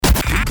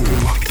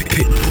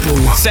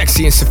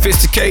Sexy and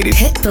sophisticated.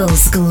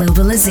 Pitbull's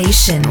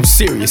Globalization. On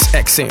Sirius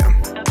XM.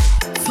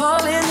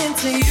 Falling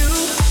into you,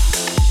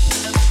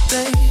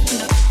 baby.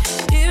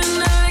 Even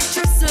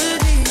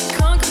electricity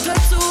can't compare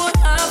to what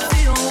I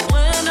feel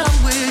when I'm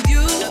with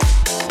you.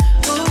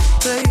 Oh,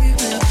 baby.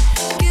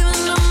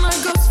 Giving up my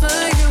ghost for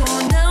you.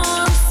 Now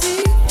I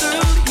see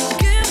through. You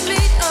give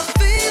me a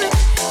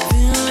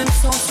feeling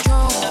so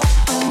strong.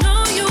 I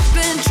know you've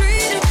been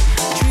treating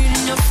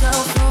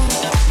yourself wrong.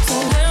 So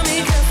let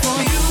me care for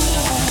you.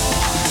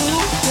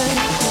 Oh,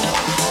 baby.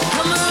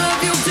 I'ma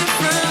love you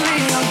differently.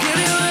 I'll give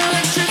you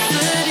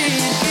electricity.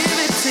 Give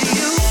it to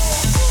you.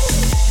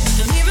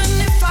 And even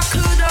if I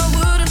could, I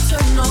wouldn't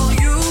turn on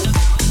you.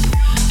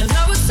 And I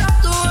would stop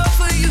the world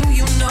for you.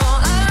 You know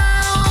I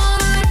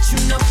wanna let you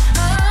know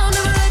I'll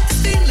never let this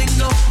feeling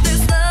go.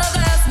 This love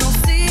has no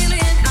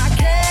ceiling. I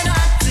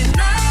cannot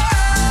deny.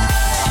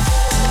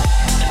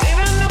 And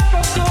even if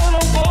I could,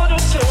 I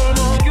wouldn't turn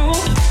on you.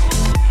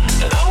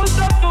 And I would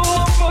stop the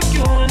world for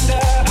you.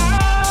 And I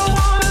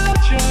wanna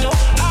let you know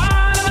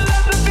I'll never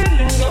let the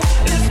feeling go.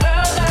 This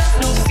love has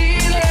no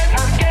ceiling.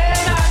 I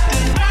cannot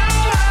deny.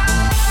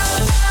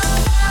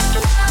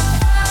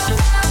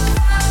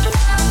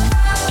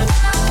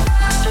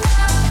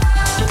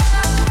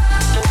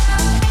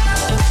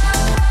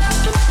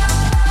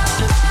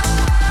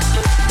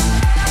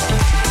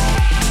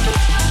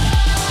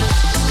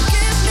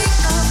 Give me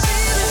a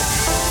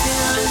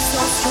feeling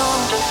so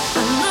strong.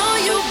 I know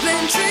you've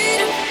been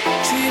treating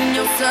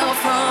yourself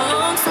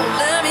wrong. So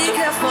let me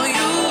care for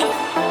you,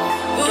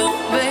 ooh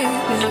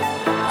baby.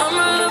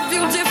 I'ma love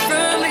you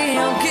differently.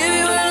 I'll give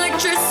you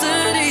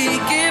electricity,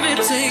 give it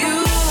to you.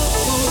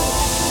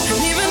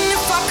 And even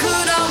if I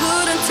could, I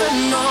wouldn't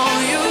turn on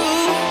you.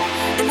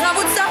 And I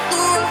would stop the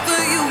world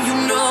for you. You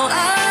know I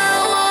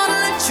wanna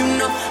let you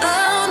know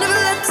I'll never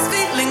let this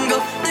feeling go.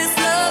 This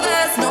love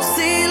has no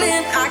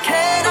ceiling. I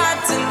cannot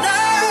deny.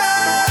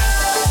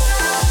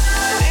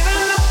 Even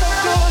if I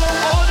could,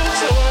 I wouldn't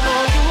turn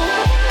on you.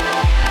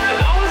 And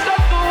I would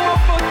stop the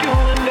world for you.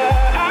 And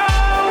I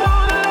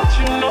wanna let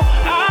you know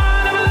I'll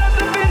never let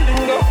the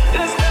feeling go.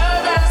 This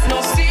love has no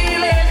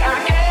ceiling. I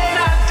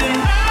cannot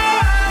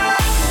deny.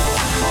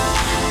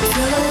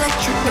 Feel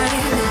electric,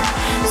 baby.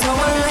 So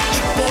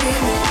electric,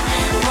 baby.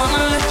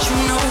 Wanna let you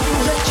know,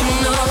 let you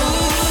know.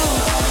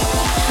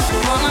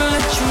 Wanna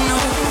let you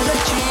know,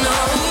 let you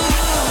know.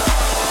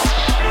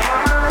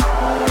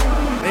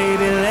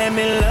 Baby, let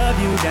me love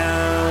you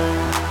down.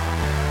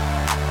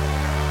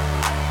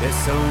 There's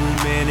so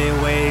many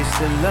ways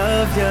to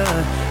love ya.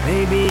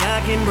 Maybe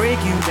I can break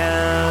you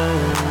down.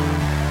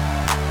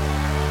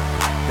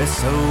 There's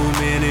so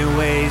many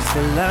ways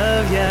to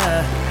love ya.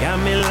 Got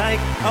me like,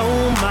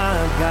 oh my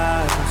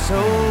God, I'm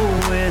so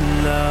in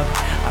love.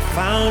 I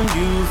found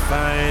you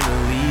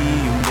finally.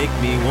 You make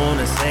me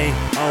wanna say,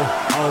 oh,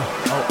 oh,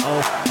 oh,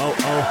 oh, oh,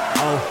 oh,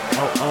 oh,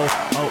 oh, oh,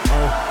 oh,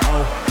 oh,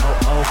 oh,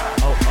 oh, oh,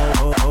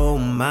 oh, oh, oh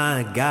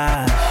my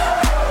gosh.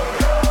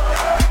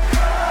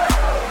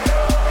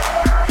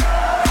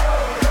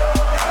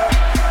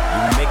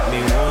 You make me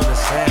wanna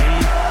say,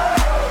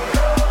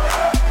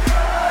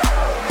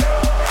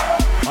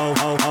 oh,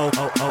 oh, oh,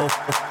 oh, oh,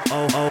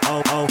 oh, oh,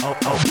 oh, oh, oh,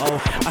 oh, oh.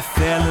 I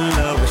fell in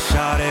love with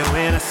Shawty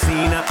when I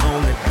seen her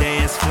on the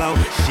dance floor.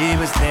 She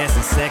was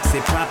dancing sexy,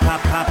 pop,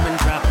 pop, popping,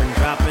 dropping,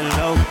 dropping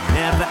low.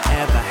 Never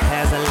ever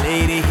has a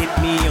lady hit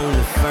me on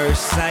the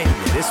first sight.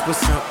 Yeah, this was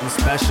something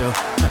special.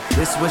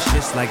 This was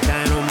just like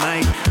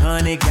dynamite.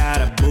 Honey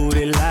got a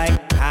booty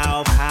like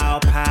pow, pow,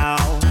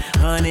 pow.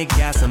 Honey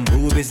got some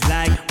boobies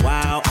like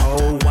wow,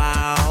 oh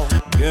wow.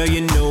 Girl,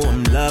 you know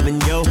I'm loving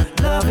your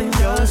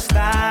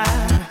style.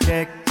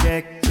 Check,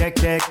 check, check,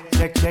 check,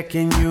 check,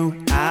 checking you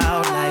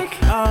out like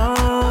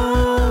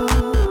oh,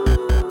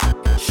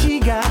 she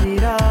got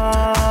it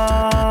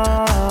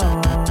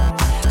all.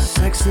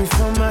 Sexy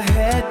from my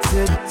head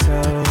to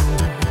toe,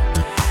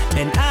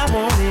 and I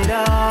want it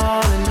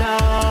all and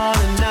all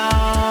and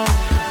all.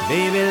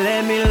 Baby,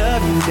 let me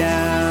love you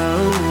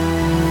down.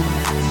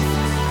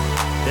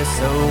 There's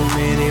so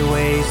many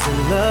ways to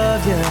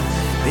love ya.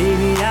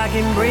 Baby, I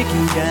can break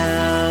you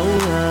down.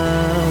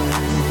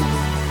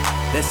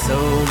 There's so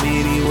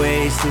many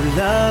ways to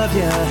love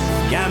ya.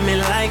 Got me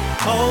like,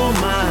 oh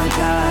my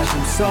gosh,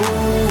 I'm so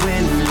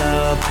in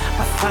love.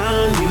 I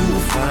found you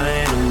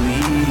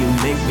finally. You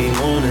make me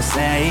wanna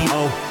say,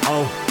 oh,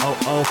 oh, oh,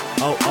 oh,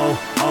 oh, oh,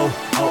 oh,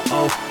 oh,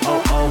 oh, oh,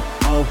 oh,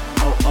 oh,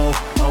 oh, oh,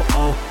 oh,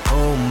 oh,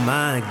 oh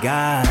my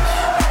gosh.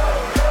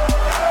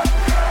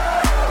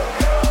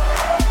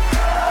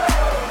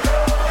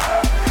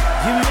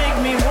 You make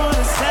me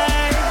wanna say,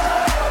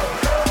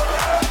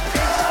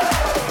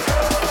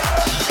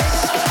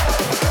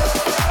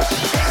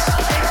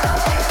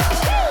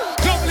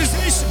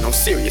 On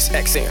Sirius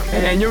XM.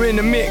 And you're in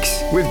the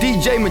mix with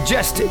DJ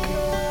Majestic.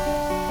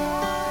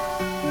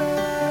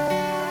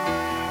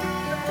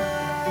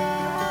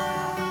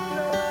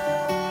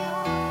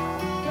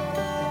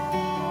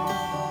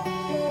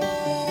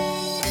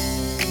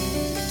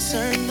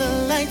 Turn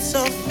the lights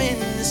off in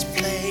this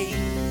place,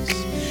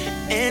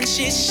 and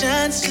she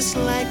shines just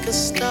like a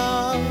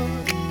star.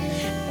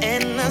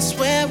 and I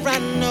swear I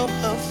know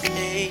her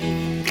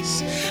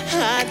face.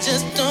 I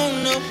just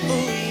don't know who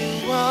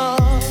you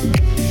are.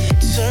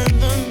 Turn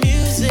the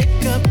music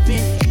up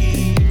in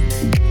here.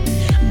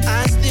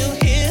 I still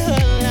hear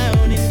her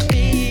loud and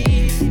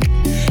clear,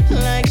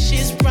 like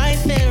she's right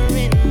there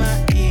in my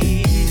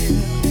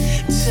ear,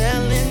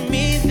 telling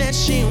me that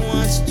she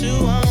wants to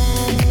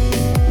own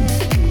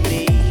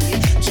me,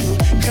 to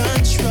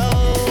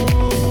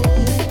control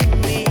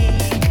me.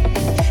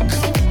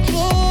 Come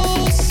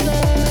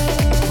closer,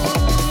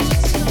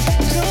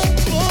 come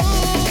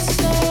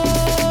closer.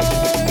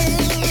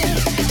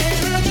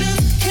 And I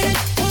just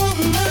can't pull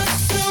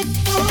myself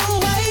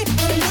away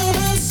under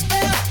her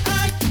spell.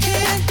 I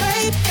can't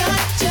break, I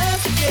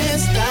just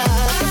can't stop.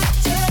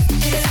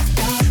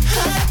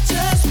 I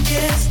just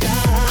can't stop.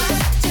 I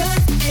just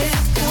can't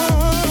stop.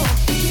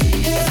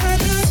 Yeah, I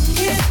just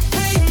can't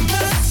break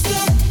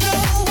myself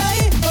away,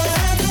 but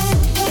I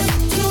don't want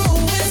to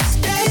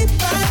escape.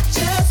 I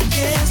just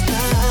can't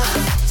stop.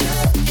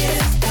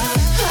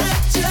 I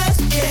just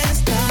can't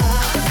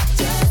stop.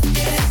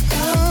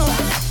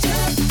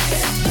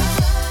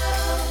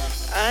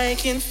 I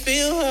can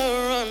feel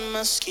her on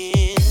my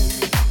skin.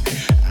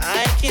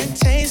 I can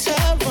taste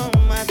her on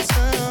my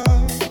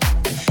tongue.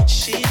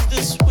 She's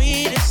the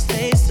sweetest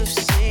taste of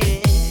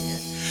sin.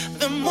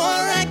 The more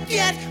I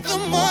get, the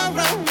more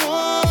I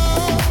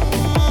want.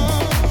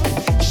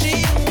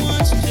 She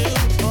wants to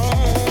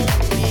own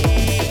me.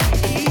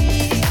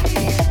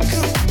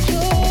 Come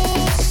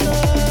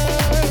closer.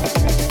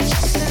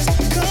 She says,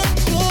 come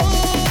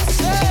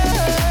closer.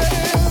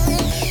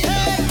 Hey,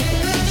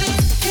 I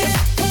just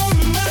can't pull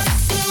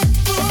myself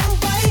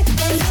away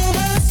under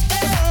her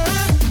spell.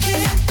 I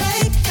can't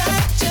break, I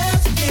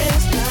just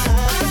can't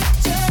stop.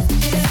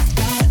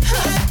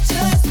 I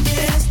just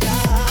can't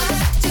stop.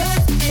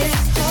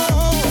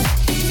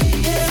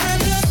 Yeah, I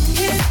just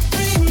can't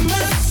bring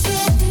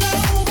myself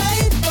away,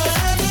 but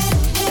I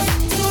don't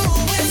want to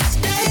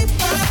escape.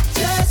 I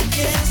just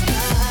can't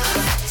stop.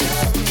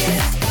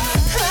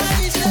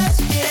 I just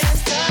can't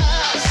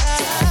stop.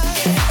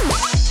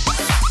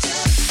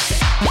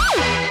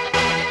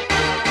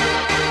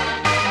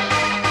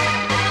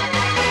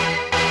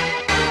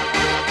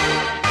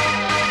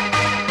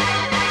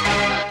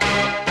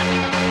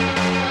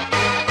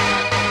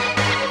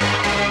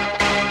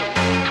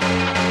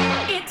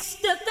 It's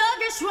the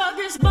Thuggish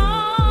Ruggers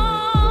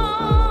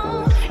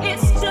Ball.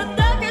 It's the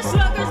Thuggish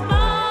Ruggers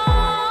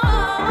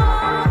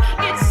Ball.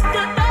 It's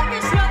the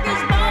Thuggish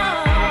Ruggers Ball.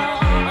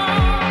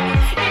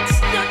 It's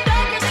the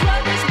Thuggish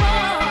Ruggers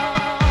Ball.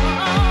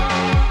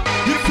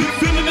 If you're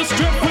feeling the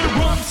strip with a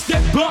rump,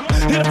 step bump,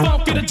 hit a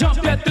funk, get a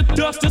jump at the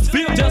dust, just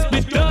feel, just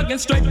be thuggin',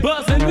 straight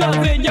buzzin',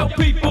 loving your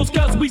peoples,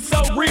 cause we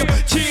so real,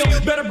 chill,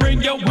 better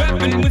bring your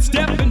weapon, when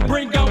steppin',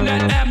 bring on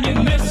that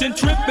ammunition,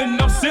 trippin',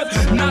 no sip,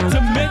 not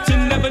to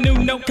mention, never knew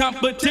no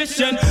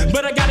competition,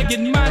 but I gotta get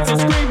mine, so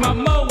scream my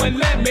mo and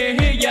let me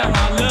hear ya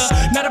holler,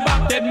 not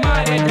about that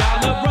mighty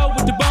dollar, roll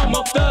with the bomb,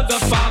 up thugger,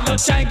 follow,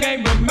 chain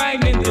game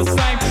remaining the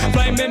same,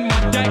 flaming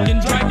my dank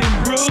and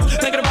drinking brews,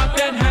 thinking about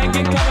that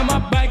hanging, cutting my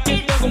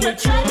banking, thuggin'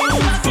 with truth,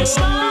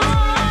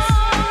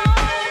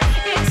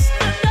 It's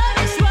the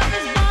Thuggish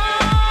Ruggers Ball.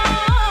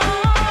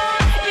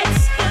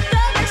 It's the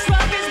Thuggish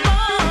Ruggers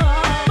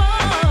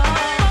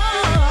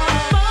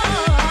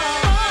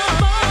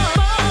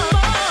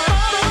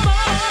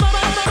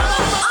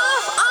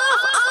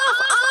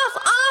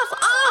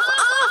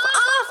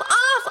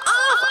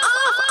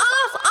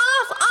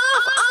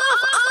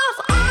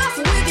Off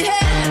with your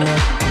head.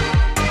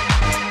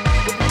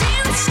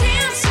 Dance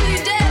till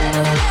you're dead.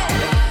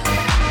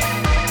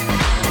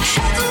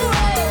 Head to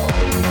roll.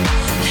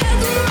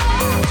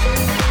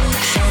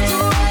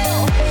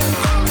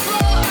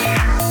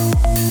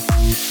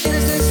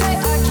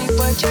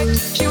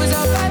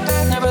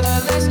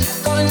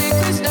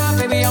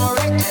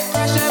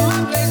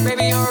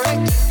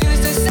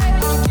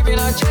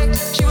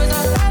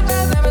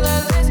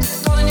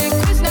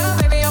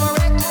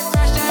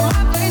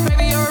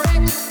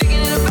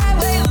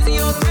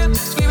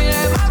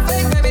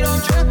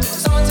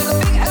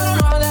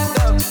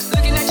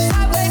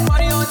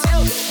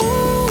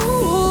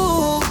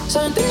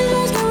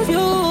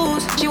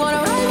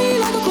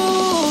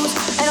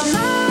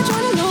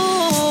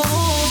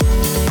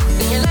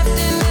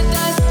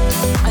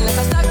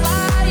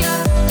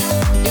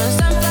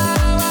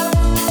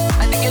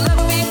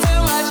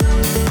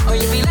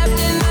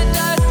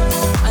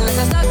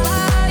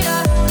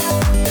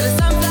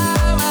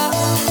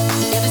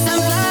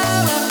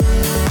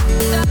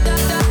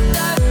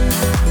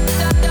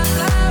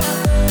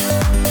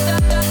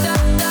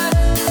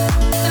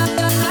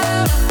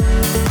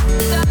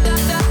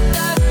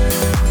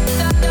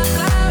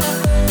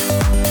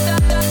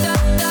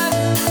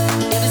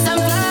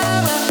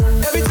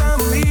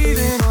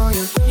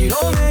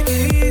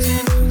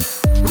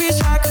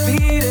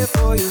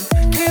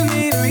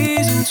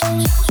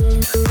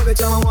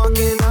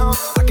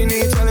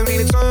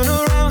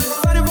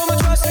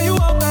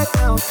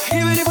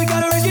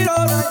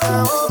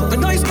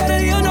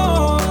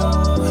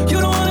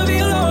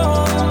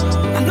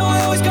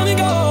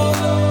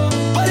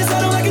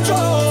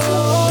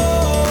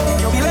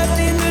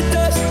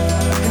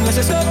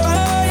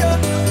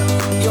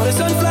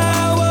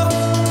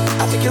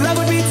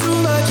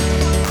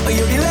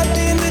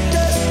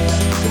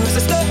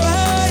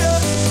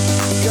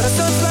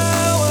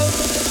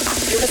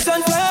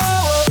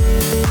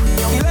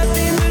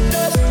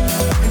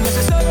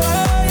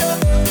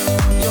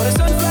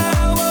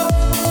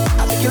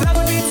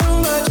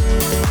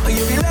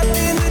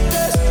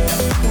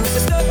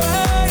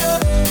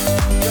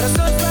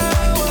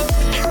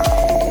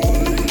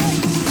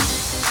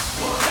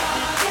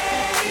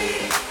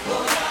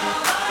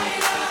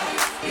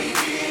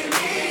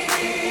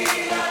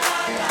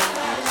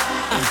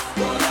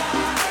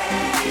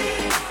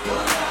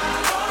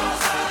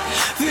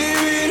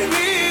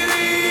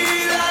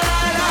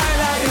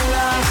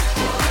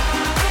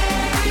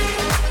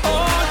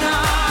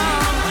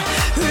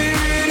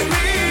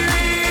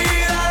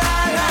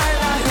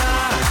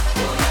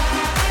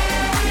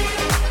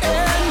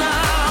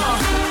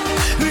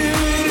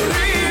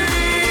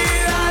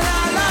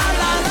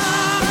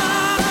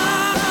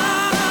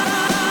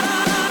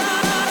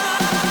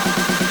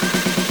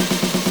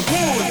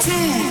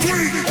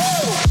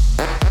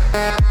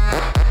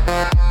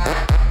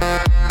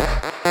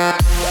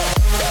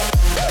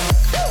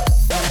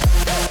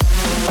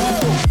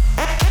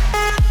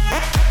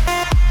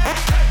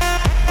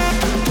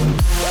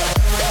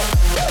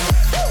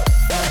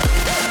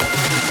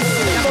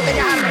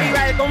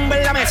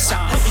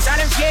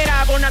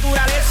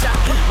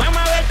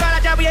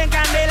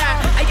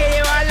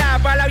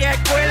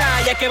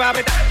 es que va a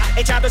apretar,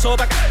 echando eso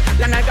pa' acá,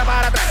 la nalga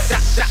para atrás, tra,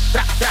 tra,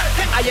 tra,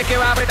 tra. Ahí es que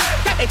va a apretar,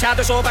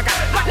 echando eso pa' acá,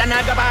 la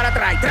nalga para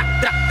atrás, tra,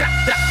 tra, tra,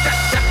 tra, tra,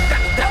 tra,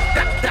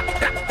 tra, tra, tra, tra,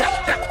 tra, tra,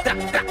 tra, tra,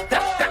 tra,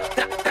 tra.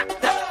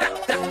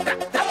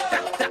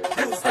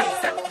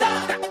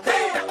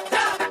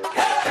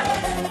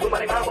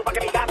 Súmale mambo pa' que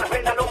mi gata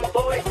prenda los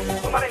motores,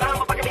 súmale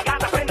mambo pa' que mi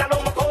gata prenda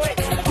los motores,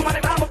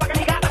 súmale mambo pa' que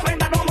mi gata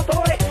prenda los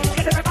motores,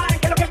 que se preparen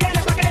que lo que viene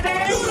es pa' que le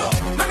den. Duro,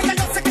 mamita,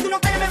 yo sé que tú no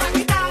te me vas a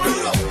quitar.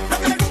 Duro, lo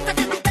que me gusta es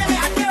que tú te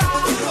dejas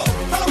llevar. Duro,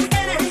 todos los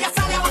weekends ella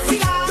sale a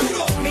vacilar.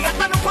 Duro, mi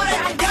gata no puede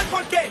janguear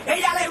porque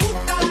ella le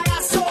gusta la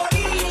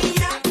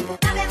gasolina.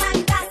 Dame más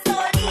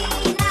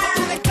gasolina.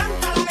 Le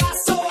encanta la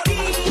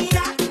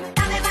gasolina.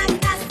 Dame más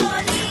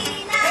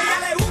gasolina. Ella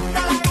le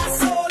gusta la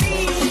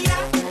gasolina.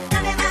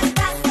 Dame más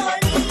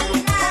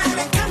gasolina.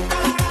 Le encanta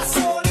la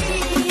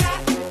gasolina.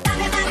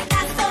 Dame más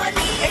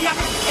gasolina.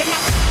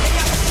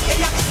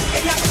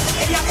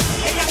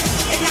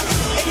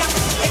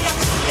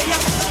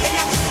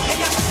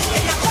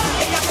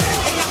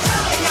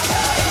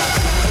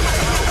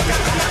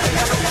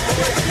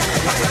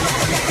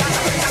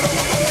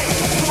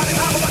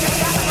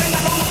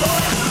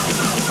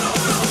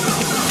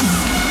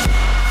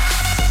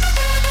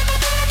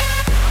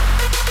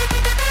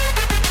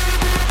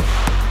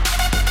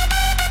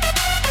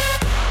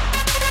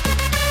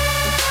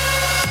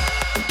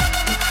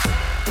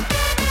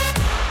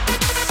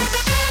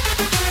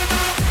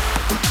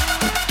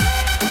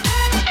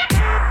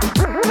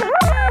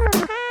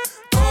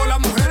 Todas las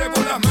mujeres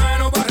por las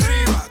manos para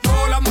arriba,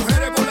 todas las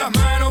mujeres por las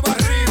manos para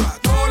arriba,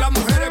 todas las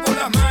mujeres por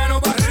las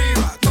manos para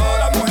arriba, todas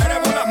las mujeres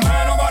por las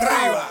manos para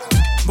arriba.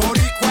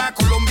 Boricua,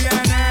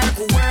 colombiana,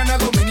 cubana,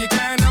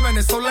 dominicana,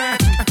 venezolana,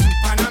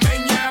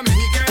 panameña,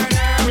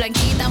 mexicana.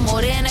 Blanquita,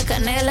 morena,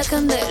 canela,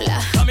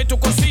 candela. Dame tu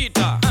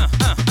cosita,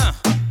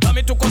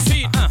 dame tu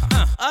cosita,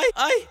 ay,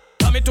 ay,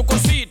 dame tu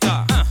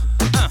cosita,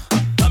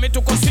 dame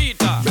tu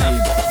cosita.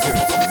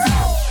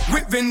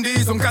 With Vin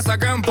Diesel,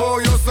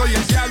 Casacampo, yo soy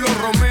el diablo,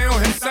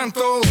 Romeo es el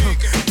santo.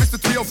 Mr.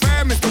 Trio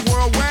Fair, Mr.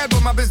 Worldwide,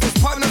 but my business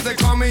partners, they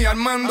call me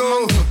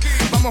Armando.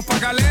 Vamos pa'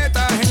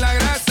 Caleta, en la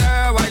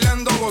grasa,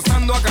 bailando,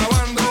 gozando,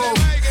 acabando.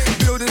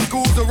 Building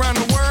schools around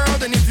the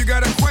world, and if you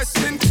got a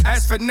question,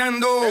 ask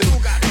Fernando.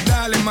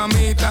 Dale,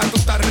 mamita, tú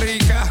estás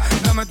rica,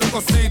 dame tu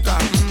cosita.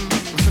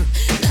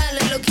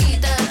 Dale,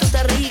 loquita, tú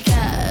estás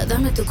rica.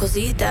 Dame tu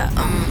cosita.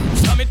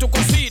 Dame tu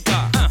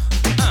cosita,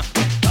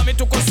 dame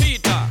tu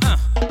cosita,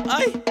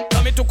 ay,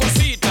 dame tu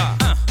cosita,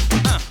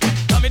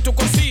 dame tu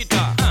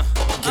cosita,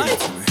 ay,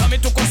 dame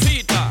tu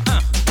cosita,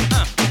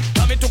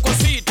 dame tu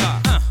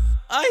cosita,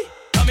 ay,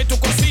 dame tu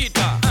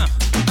cosita.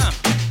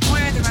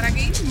 Muévete para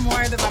aquí,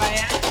 muévete para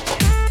allá.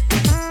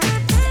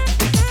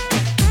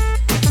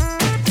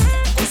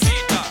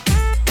 Cosita.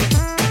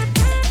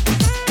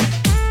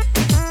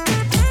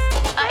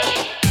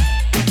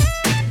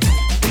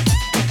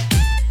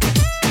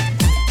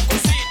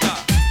 Cosita.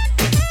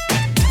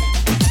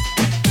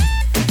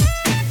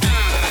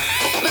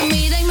 Me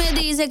mira y me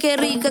dice que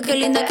rica, que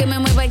linda, que me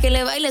mueva y que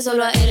le baile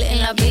solo a él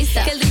en la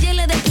pista. Que el DJ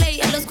le dé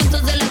play a los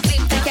gustos de la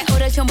cripta. Que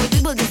ahora chombo y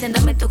people dicen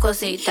dame tu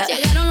cosita.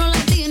 Llegaron los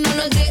latinos,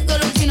 los griegos,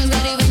 los chinos,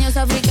 caribeños,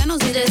 africanos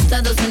y de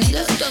Estados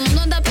Unidos. Todo el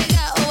mundo anda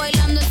pegado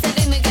bailando este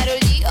ritmo y Karol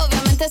G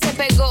obviamente se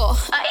pegó.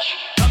 Ay.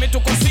 Dame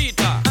tu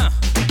cosita,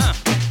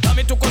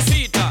 dame tu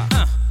cosita,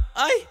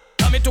 ay,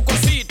 dame tu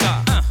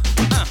cosita,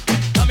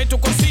 dame tu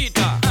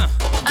cosita,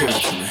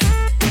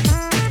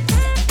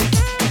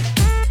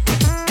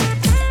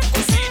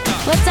 cosita.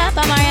 What's up?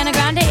 I'm Ariana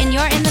Grande, and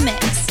you're in the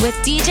mix with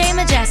DJ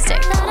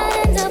Majestic. Thought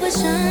I'd end up with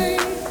Sean,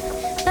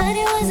 but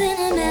it wasn't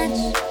a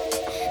match.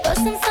 Wrote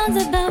some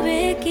songs about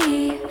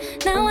Ricky,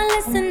 now I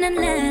listen and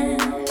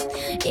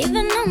laugh.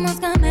 Even almost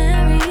got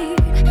married,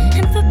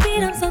 and for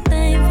Pete I'm so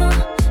thankful.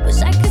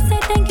 Wish I could say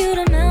thank you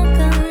to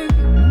Malcolm,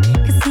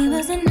 'cause he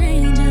was an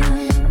angel.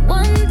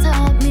 One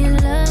taught me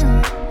love,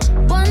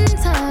 one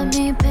taught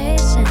me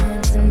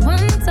patience, and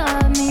one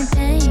taught me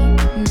pain.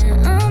 Now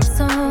I'm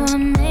so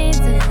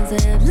amazing to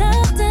have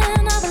loved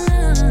and I've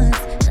lost,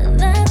 but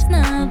that's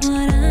not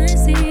what I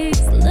see.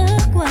 So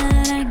look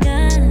what I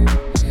got,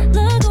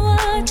 look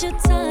what you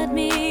taught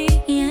me.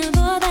 Yeah,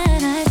 for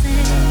that I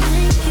say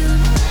thank you,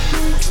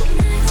 thank you,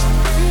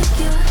 thank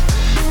you.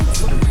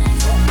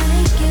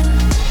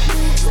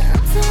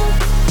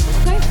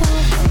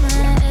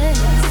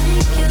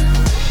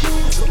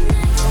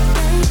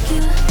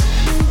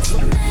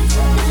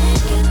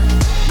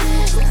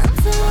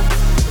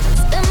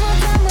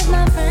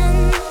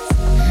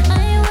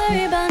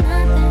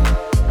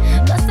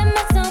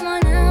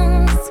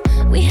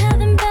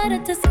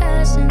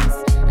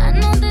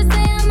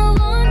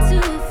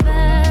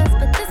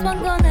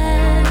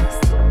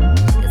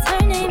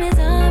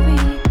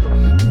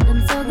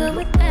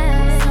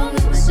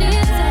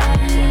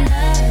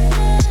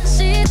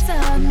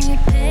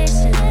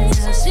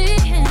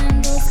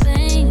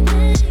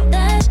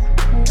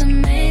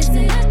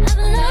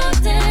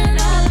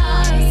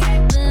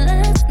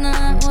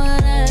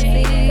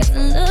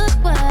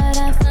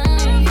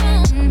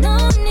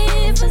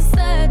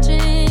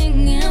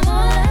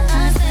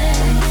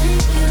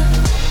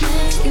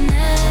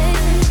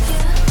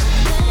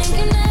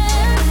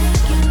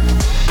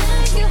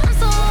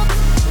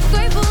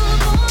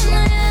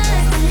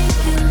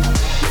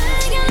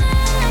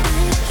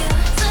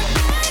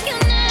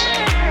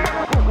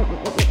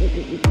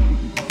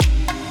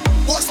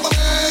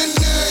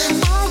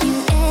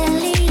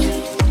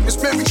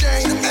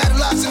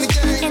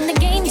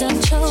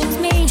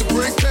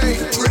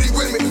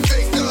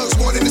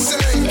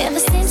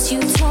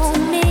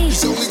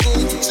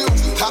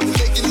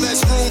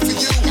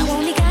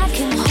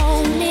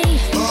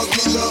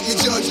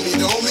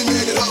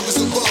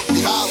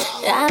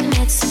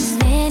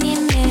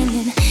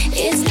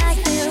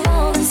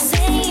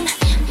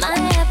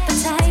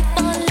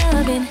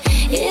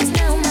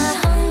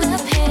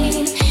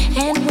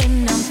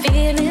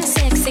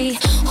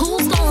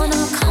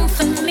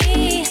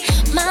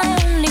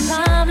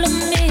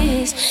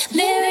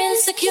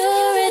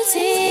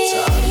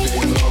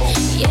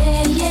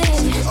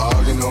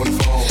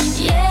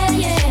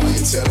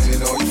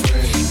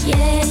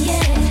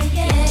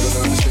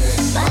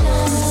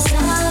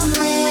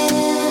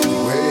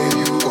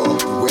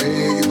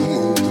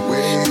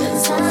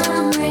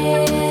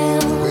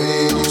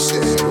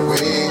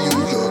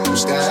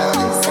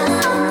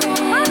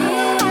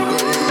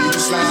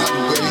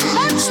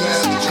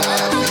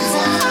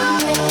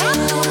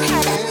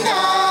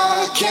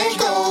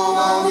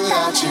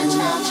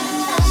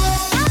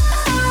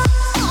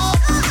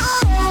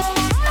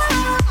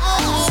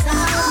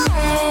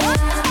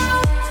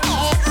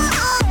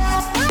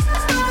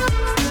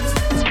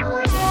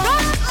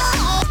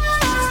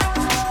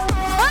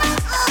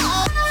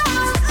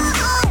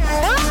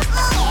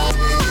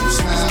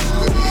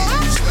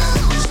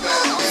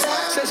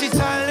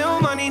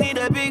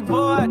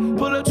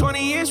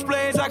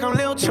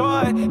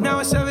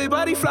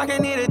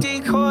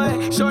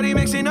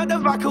 the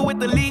vodka with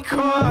the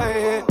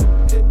liquor.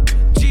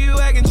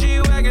 G-Wagon,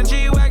 G-Wagon,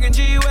 G-Wagon,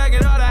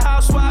 G-Wagon. All the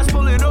housewives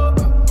pulling up.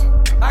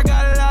 I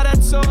got a lot of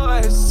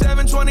toys.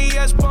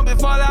 720S pumping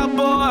Fall Out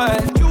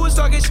Boy. You was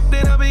talking shit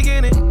in the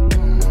beginning.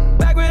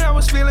 Back when I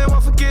was feeling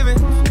unforgiving.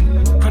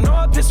 I know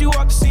I pissed you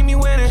off to see me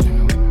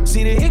winning.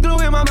 See the hit glue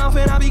in my mouth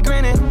and I be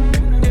grinning.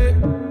 Yeah.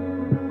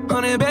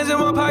 100 bands in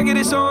my pocket,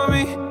 it's on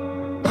me.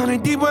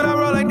 100 deep when I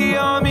roll like the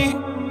army.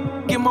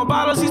 Get more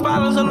bottles, these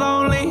bottles are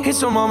lonely.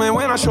 It's a moment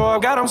when I show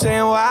up, God, I'm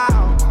saying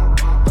wow.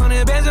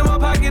 100 bands in my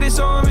pocket, it's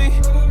on me.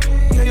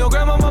 Yeah, your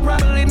grandmama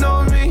probably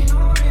know me.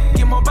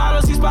 Get more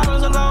bottles, these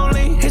bottles are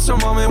lonely. It's a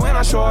moment when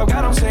I show up,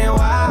 God, I'm saying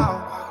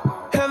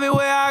wow.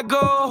 Everywhere I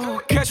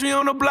go, catch me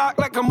on the block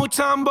like a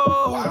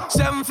Mutombo.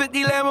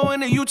 750 Lambo in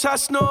the Utah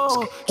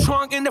snow.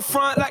 Trunk in the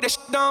front like the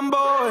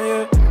Dumbo,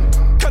 yeah.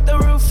 Cut the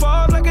roof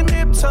off like a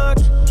nip tuck.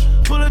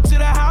 Pull up to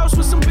the house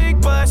with some big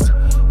butts.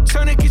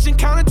 Turn the kitchen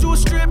counter to a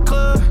strip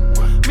club.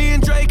 Me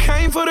and Drake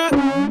came for the.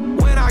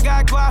 When I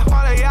got guap,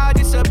 all of y'all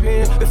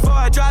disappear. Before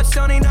I dropped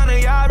Sony, none of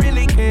y'all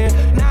really care.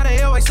 Now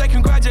they always say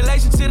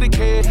congratulations to the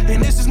kid.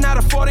 And this is not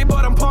a 40,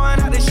 but I'm pouring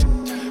out this shit.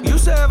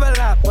 Used to have a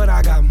lot, but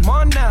I got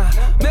more now.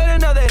 Made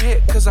another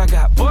hit, cause I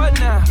got bored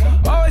now.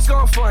 Always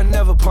going for it,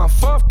 never pump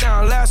fourth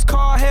down. Last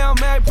call, Hail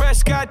Mary,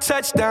 Prescott,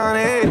 touchdown,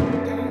 hey.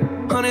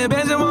 100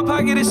 bands in my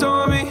pocket, it's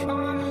on me.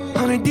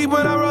 100 deep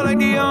when I roll like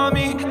the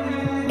army.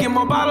 Get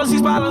more bottles,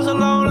 these bottles are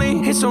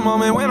lonely. It's a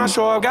moment when I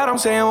show up, God, I'm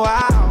saying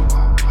wow.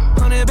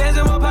 100 bands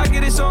in my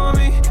pocket, it's on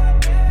me.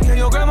 Yeah,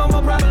 your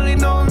grandmama probably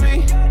know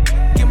me.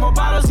 Get more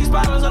bottles, these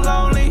bottles are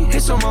lonely.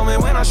 It's a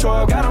moment when I show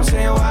up, God, I'm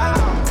saying wow.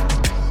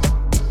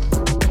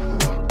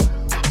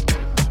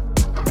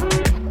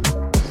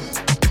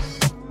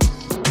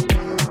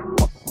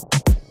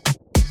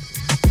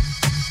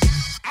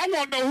 I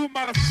wanna know who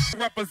motherfuckers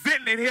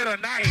representing here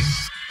tonight.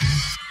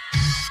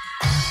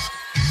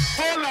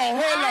 Hold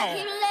on.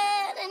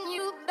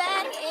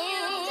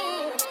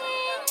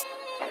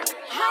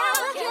 How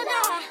can I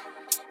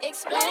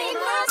explain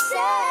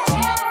myself?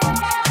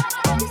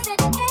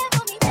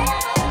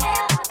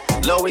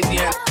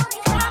 Louisiana,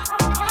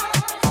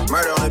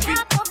 murder on the beat.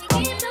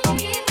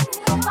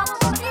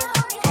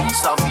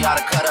 Sophie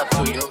oughta cut up to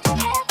you.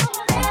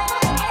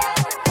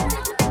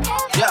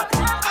 Yeah.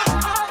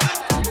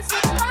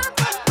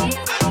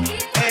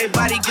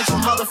 Everybody get your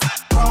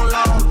motherfucker roll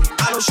on.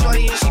 I know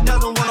shorty and she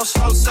doesn't want no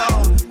slow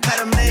song. Had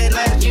a man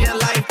last year,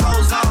 life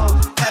goes on.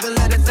 Haven't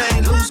let a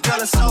thing loose, girl,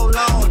 in so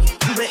long.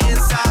 You been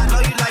inside, know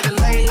you like to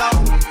lay low.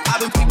 I've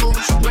been people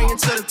what you bringing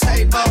to the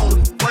table.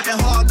 Working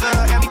hard,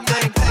 girl,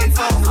 everything paid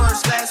for.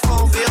 First, last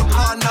phone bill,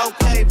 car, no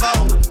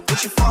cable.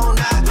 With your phone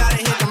out, gotta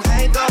hit them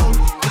angles.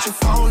 With your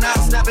phone out,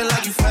 snapping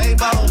like you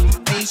Fable.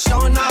 And you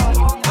showing off,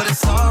 but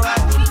it's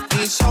alright. You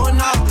ain't showing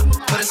off,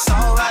 but it's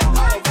alright.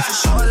 It's a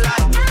short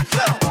life,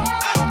 yeah.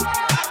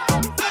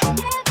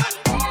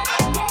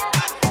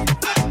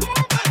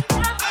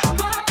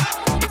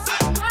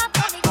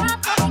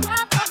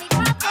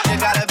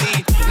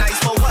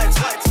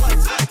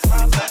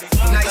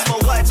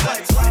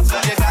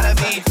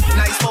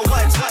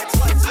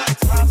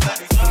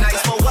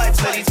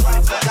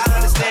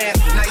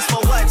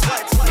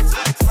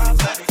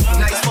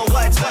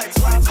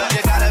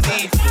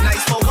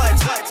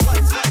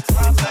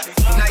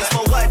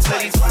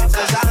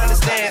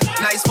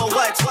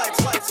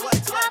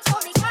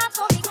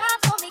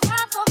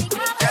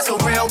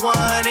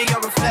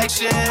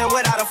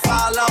 Without a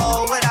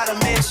follow, without a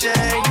mention,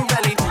 you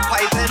really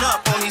piping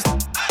up on these.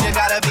 You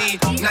gotta be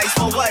nice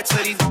for what to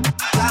these.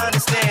 I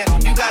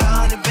understand. You got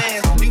 100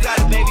 bands, you got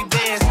a baby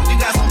band, you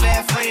got some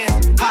bad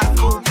friends. Hot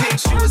food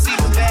pics, you was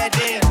even bad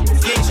then.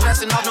 You ain't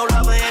stressing off no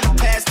lover in the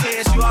past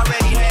tense. You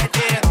already had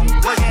them.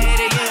 Work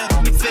ahead of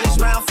you, finish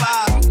round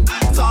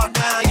 5. Talk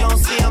down, you don't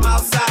see them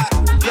outside.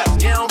 Yeah,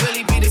 you don't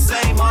really be the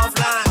same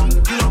offline.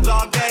 You know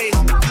dog days,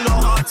 you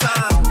know hard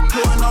time,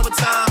 doing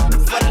overtime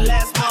for the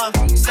last month.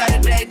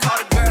 Saturday, call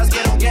the girls,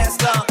 get them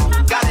gassed up.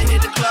 Gotta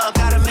hit the club,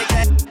 gotta make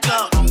that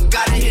jump.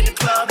 Gotta hit the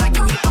club like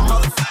you hit the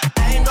motherfucking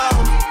angle.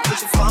 Put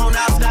your phone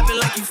out, snapping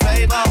like you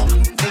Fable.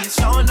 And you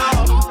showing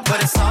off, but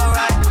it's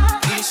alright.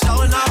 You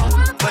showing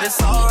off, but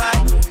it's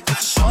alright.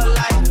 It's a short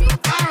life.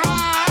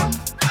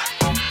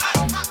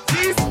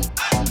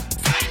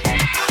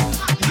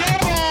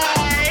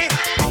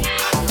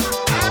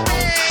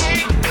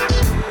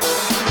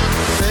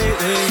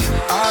 Lately,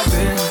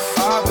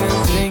 I've been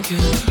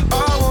thinking. I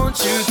want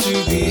you to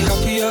be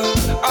happier.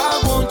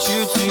 I want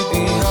you to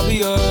be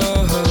happier.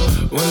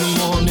 When the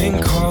morning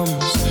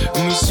comes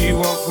and we see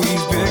what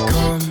we've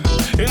become.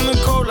 In the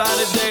cold light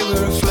of day,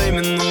 we're a flame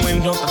in the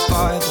wind, not the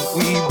fire that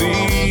we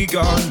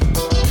begun.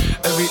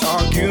 Every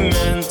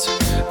argument,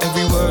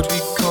 every word we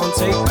can't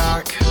take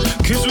back.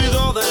 Cause with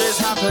all that has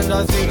happened,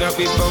 I think that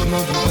we both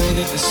know the way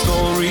that the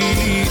story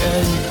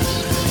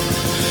ends.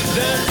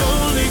 Then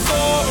only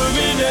for a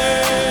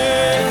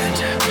minute,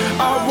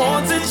 I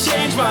want to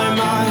change my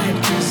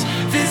mind. Cause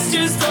this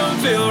just don't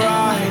feel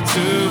right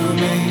to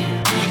me.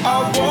 I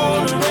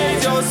wanna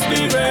raise your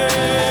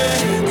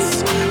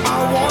spirits. I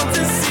want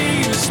to see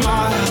you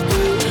smile.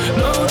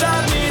 No,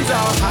 that means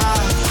I'll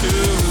have to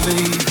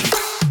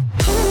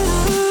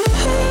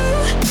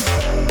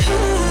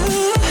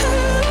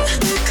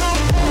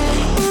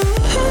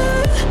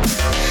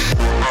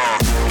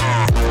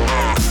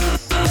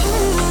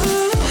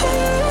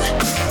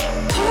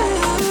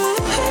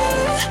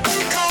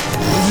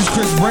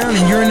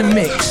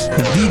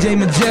DJ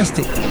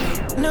Majestic.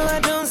 No, I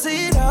don't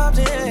see it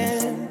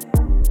often,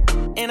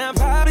 and I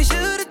probably should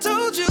have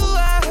told you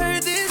I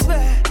heard this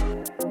bad.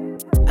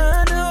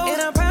 I know,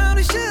 and I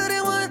probably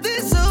shouldn't want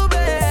this so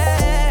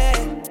bad.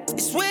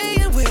 It's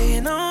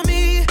weighing on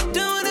me.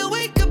 Don't wanna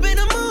wake up in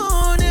the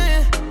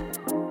morning.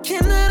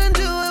 Cannot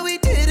undo what we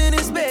did in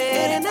this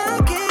bed, and I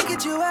can't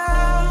get you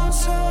out,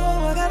 so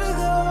I gotta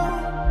go.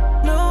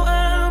 No,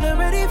 I'm not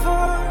ready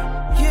for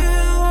you.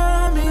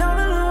 Want me all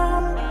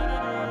alone,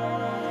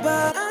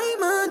 but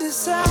I'm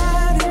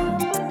undecided,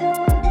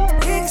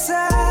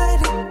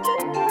 excited,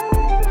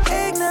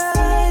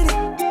 ignited,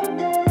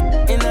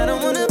 and I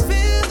don't wanna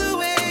feel the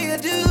way I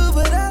do,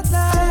 but I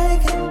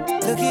like it.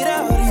 Look at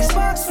all these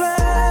sparks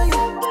flying,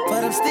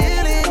 but I'm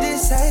still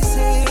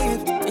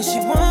indecisive, and she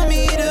want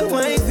me to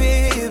wife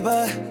it,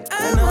 but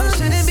I know I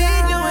shouldn't be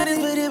doing this,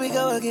 but here we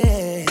go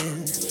again.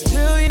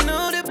 Girl, you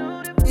know that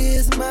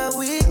is my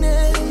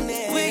weakness.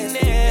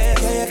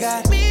 Yeah, you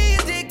got me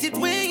addicted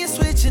when you're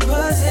switching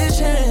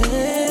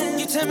position.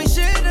 You tell me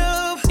shut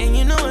up, and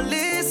you know I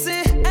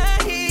listen. I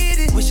hit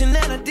it, wishing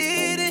that I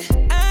did it.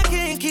 I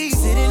can't keep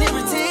sitting and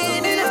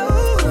pretending.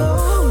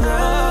 Oh, no,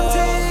 I'm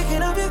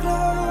taking off your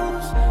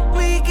clothes.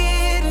 We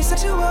getting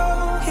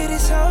sexual. Hit it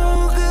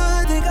so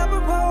good, think I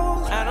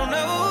propose. I don't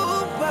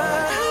know,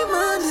 but I'm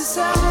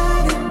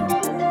undecided,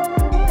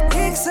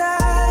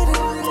 excited,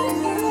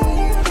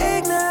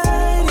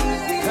 ignited,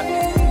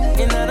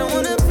 and I don't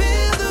wanna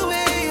feel the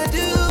way I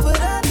do, but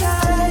I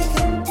like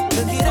it.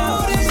 Look at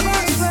all these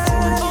sparks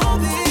flying, all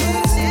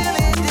this still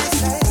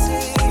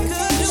indecisive.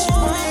 'Cause you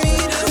want me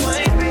to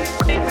wipe it.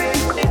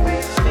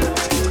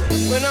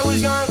 When I was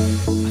young,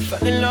 I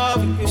fell in love.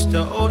 We used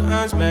to hold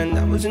hands, man,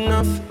 that was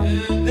enough.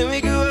 Then we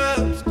grew up,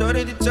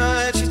 started to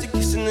touch. Used to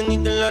kiss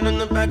underneath the light on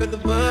the back of the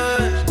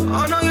bus.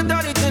 I know your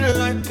daddy didn't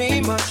like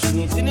me much, and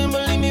he didn't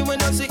believe me when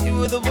I said you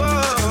were the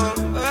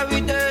one.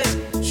 Every day,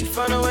 she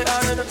found a way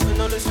out of the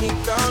window to sneak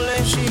down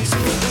late. She used to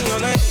meet me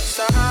on the east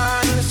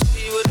side in the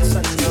city with the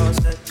sun on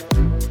set.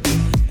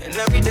 And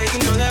every day, you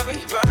know that we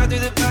ride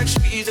through the back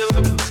streets of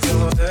a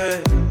blue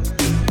head.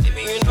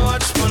 Baby, you know I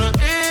just wanna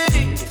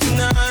leave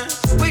tonight.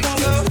 We can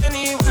go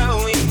anywhere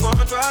we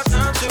want, drive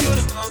down to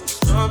the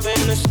coast, jump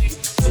in the sea.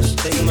 Just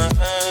take my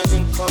hand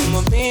and come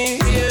with me,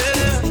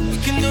 yeah. We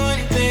can do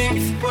anything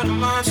if you put a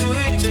mind to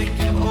it. Take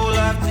your whole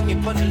life, then you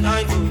put a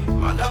line to it.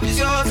 My love is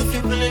yours if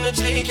you're willing to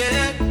take it.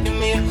 Give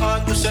me a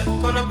heart, but set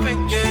gonna break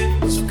it.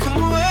 So come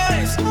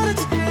away, started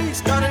today,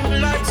 starting to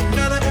life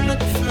together in a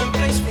different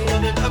place. We know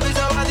that love is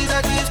how all these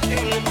ideas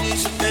came to be.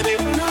 So baby,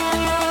 run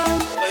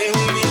away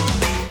with me.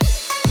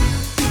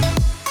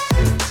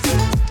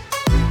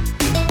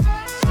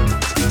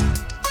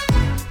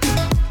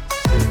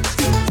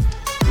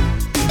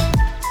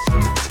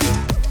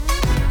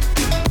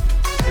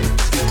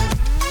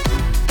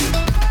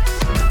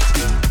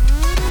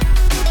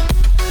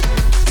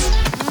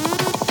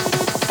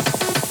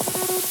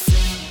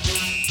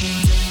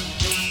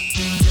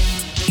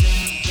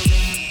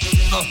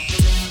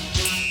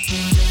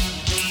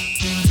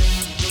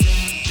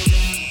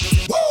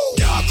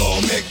 Y'all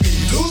gon' make me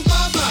lose my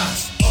mind.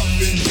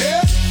 Up in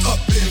here,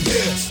 up in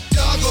here.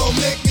 Y'all gon'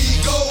 make me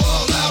go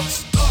all out.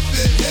 Up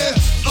in here,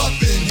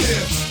 up in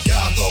here.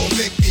 Y'all gon'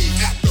 make me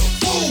act a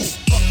fool.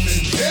 Up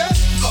in here,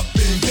 up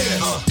in here.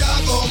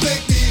 Y'all gon'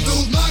 make me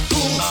lose my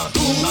cool.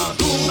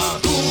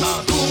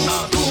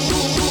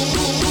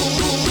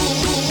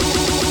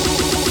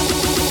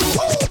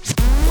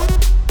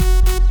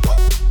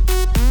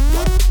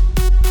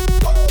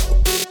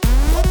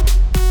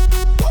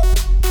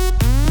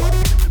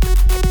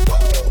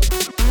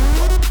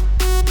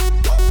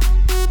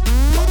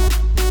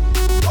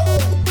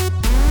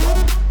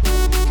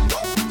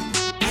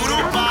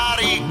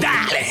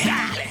 Dale.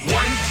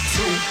 1,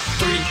 2,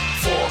 3,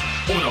 4.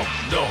 1,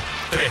 2,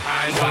 3.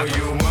 I know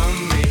you want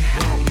me.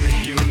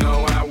 You know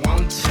I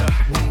want ya.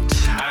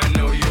 I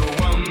know you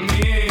want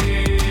me.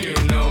 You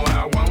know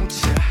I want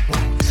ya.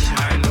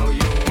 I know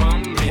you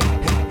want me.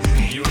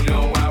 You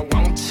know I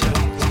want ya.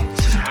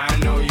 I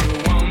know you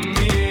want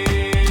me.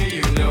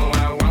 You know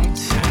I want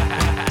ya.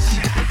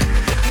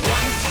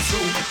 1,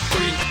 2,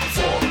 3,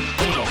 4.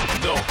 1,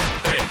 2,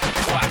 3,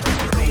 4.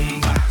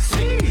 Rumba,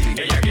 sí.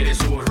 Ella quiere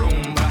su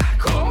rumba.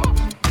 ¿Cómo?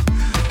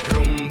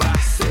 Rumba,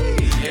 sí.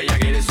 Ella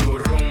quiere su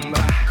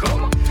rumba.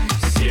 ¿Cómo?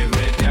 Si es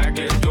verdad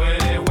que tú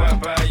eres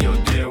guapa, yo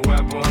te voy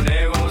a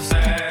poner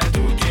gozar.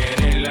 Tú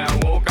tienes la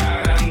boca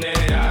grande,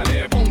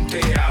 dale, ponte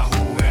a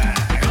jugar.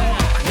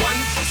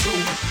 1,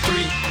 2,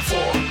 3,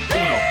 4.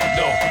 1,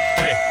 2,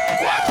 3,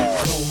 4.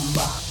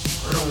 Rumba,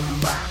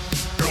 rumba,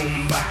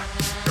 rumba,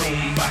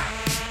 rumba,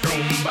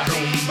 rumba, rumba,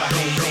 rumba,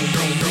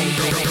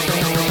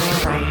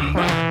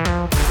 rumba.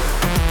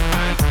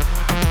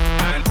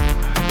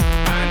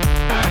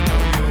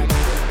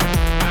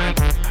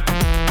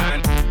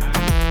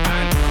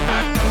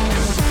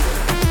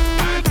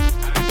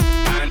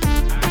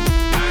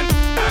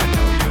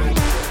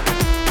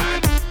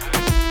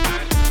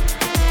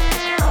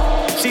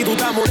 Si tú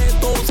estás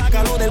molesto,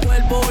 sácalo del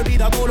cuerpo.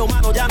 Olvida todo lo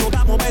malo, ya no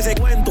damos ese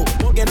cuento.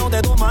 Porque no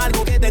te toma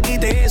algo que te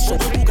quite eso.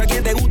 Busca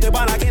quien te guste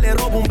para que le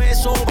robe un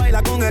beso.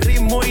 Baila con el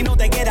ritmo y no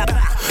te quede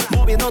atrás.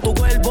 Moviendo tu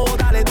cuerpo,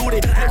 dale dure.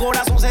 El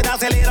corazón se te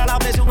acelera, la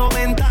presión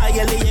aumenta. Y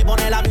el DJ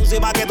pone la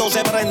música para que todo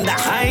se prenda.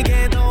 Hay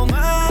que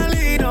tomar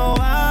y no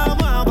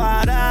vamos a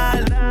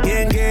parar.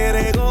 Quien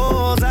quiere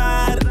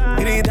gozar,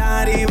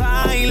 gritar y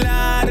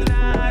bailar.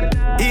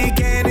 Y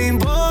que no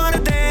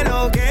importe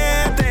lo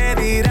que te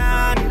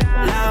dirán.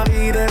 La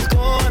vida es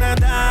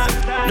corta,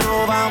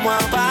 no vamos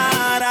a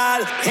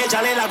parar.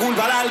 Échale la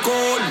culpa al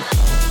alcohol.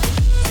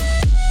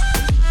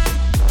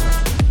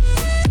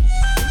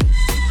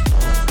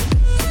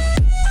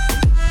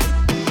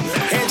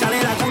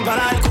 Échale la culpa al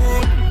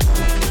alcohol.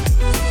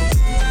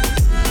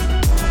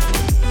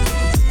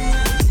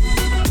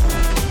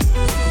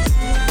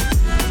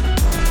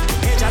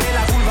 Échale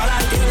la culpa al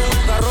alcohol.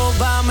 La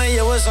ropa me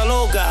llevó esa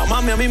loca.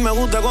 Mami, a mí me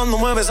gusta cuando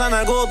mueve esa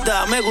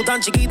nalgota. Me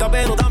gustan chiquitas,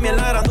 pero también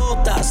la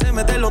grandota. Se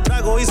mete los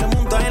tragos y se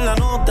monta en la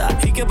nota.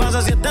 ¿Y qué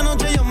pasa si esta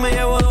noche yo me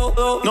llevo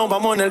dos? Nos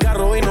vamos en el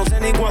carro y no sé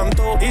ni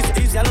cuánto. Y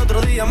si al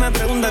otro día me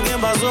preguntan qué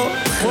pasó,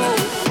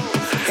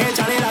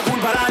 échale la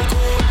culpa al alcohol.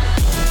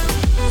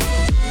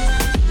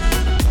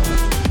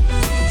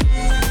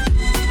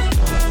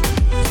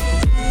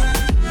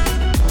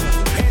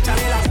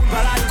 Échale la culpa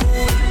al alcohol.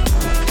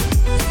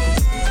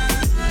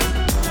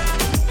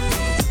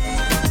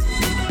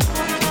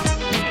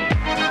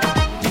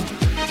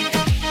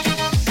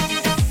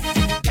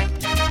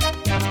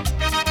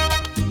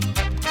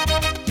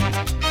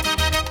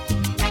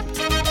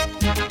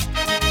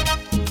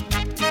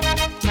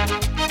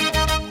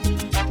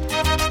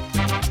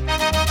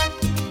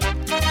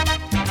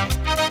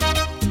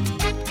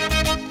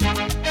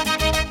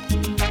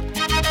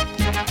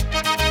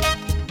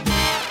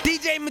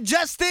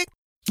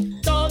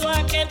 Todo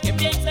aquel que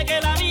piense que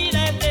la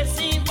vida es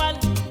desigual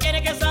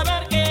tiene que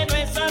saber que no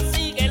es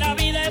así, que la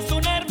vida es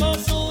una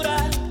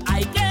hermosura,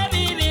 hay que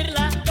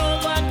vivirla.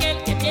 Todo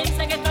aquel que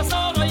piense que está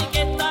solo y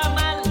que está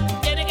mal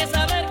tiene que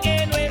saber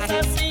que no es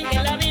así, que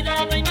en la vida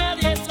no hay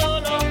nadie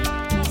solo,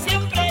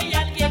 siempre hay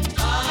alguien.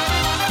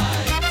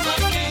 Ay, no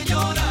hay que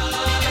llorar,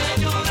 la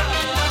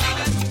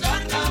vida es un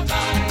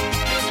carnaval,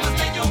 es más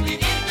bello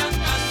vivir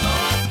cantando.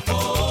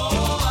 Oh,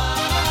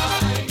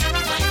 ay,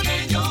 no hay que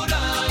llorar.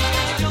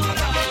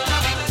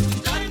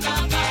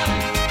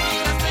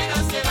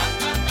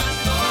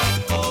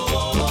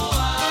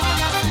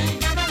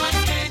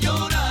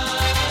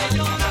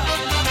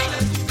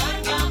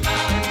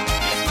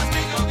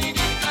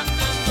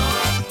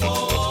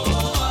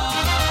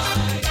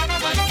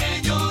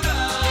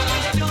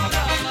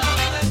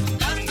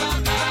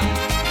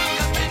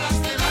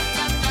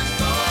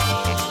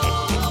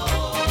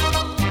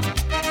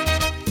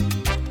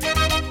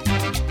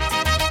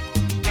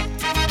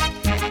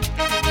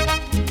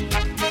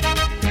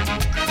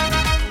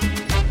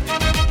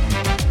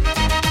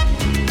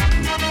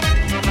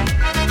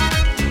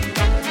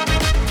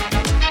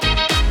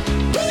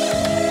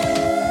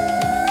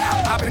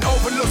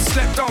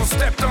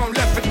 Stepped on,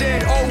 left for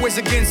dead, always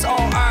against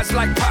all odds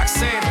like Pac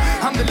said.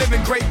 I'm the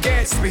living great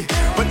Gatsby,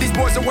 but these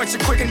boys will watch you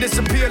quick and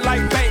disappear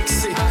like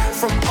Banksy.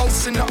 From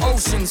ocean to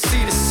ocean,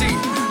 sea to sea,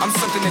 I'm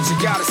something that you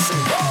gotta see.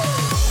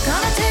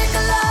 Gonna take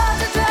a love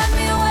to drag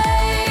me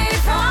away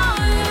from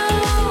you.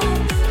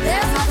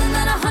 There's nothing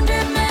that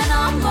 100 men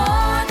or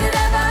more could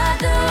ever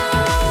do.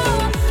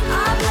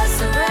 I bless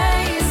the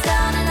race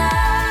down in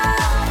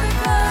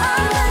Africa.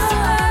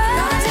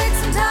 Gonna take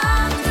some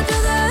time to do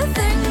the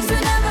things we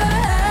never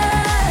had.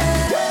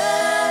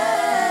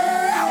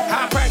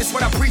 I practice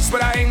what I preach,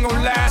 but I ain't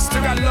gon' lie.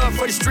 Still got love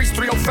for these streets,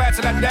 305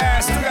 till I die.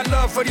 Still got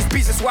love for these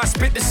beats, that's why I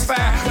spit this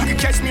fire. You can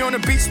catch me on the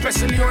beach,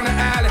 especially on the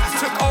island.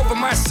 Took over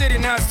my city,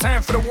 now it's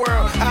time for the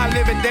world. I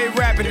live it, they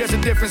rap it, there's a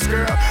difference,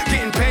 girl.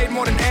 Getting paid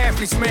more than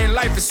athletes, man,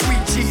 life is sweet.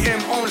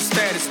 GM on the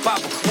status,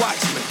 Papa,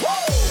 watch me.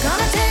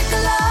 Gonna take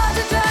a love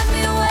to drag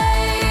me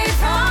away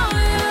from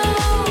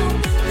you.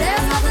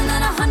 There's nothing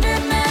that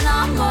 100 men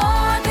or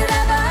more could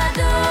ever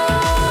do.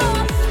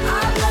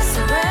 I bless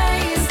the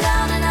race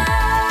down in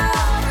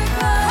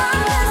Africa.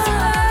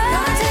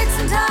 Gonna take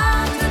some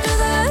time to do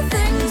the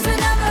things we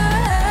never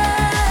had.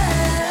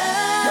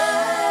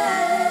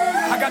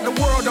 I got the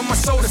world on my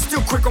shoulder,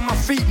 still quick on my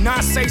feet. Now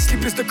I say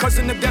sleep is the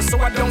cousin of death, so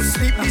I don't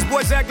sleep. These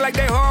boys act like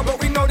they hard, but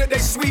we know that they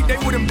sweet. They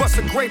wouldn't bust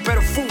a grape at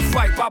a food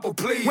fight, Papa,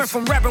 please. Went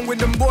from rapping with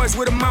them boys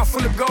with a mouth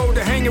full of gold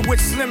to hanging with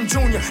Slim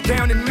Jr.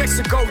 down in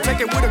Mexico. Take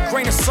it with a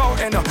grain of salt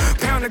and a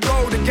pound of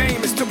gold. The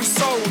game is to be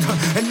sold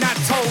and not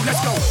told.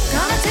 Let's go.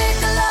 Gonna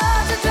take a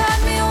love to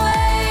drag me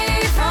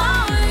away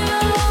from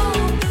you.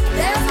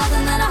 There's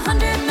nothing that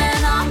 100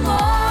 men or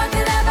more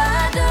could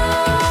ever do.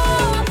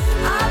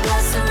 I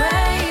bless the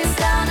race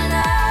down in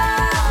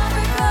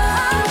Africa.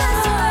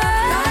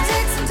 Gonna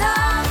take some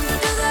time to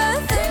do the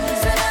things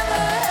we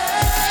never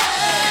had.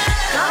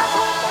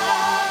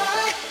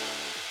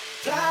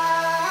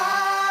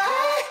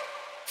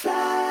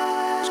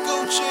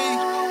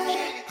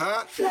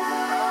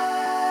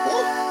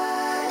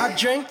 I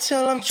drink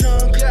till I'm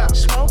drunk,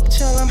 smoke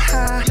till I'm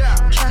high.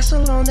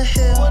 Castle on the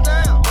hill,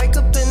 wake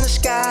up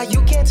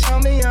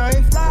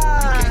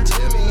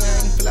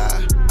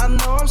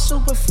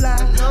fly.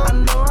 I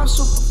know I'm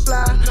super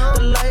fly.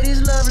 The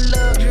ladies love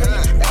luxury.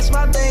 That's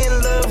why they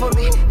in love with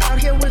me. Out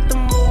here with the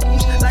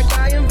moves, like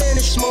I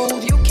invented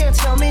smooth. You can't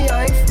tell me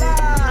I ain't fly.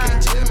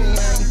 Can't tell me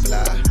I ain't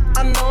fly.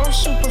 I know I'm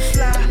super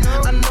fly.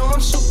 I know I'm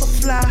super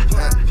fly.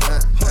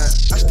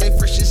 I stay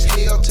fresh as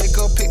hell. Take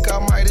a pic, I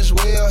might as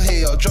well.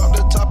 Hell, drop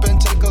the top and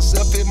take a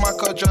selfie. My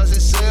car drives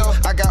itself.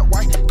 I got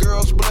white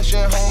girls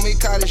blushing, homie.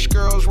 Cottage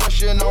girls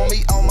rushing on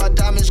me. All my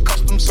diamonds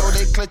custom, so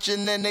they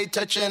clutching and they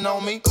touching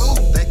on me. Ooh,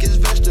 think it's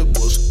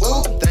vegetables.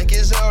 Ooh, think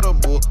it's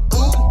edible.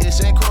 Ooh, it's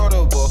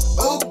incredible.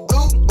 Ooh,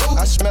 ooh, ooh.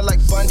 I smell like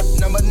bun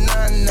number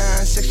 99.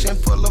 Section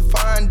full of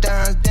fine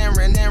dimes.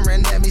 Darren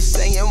at me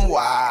saying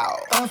wow.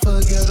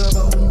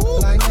 Unforgettable,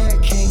 like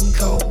that King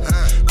Cole.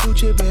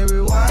 Gucci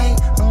berry white.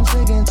 I'm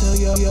singing to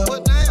yo.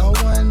 A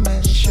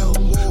one-man show.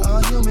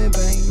 A human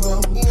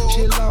bankroll.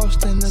 She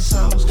lost in the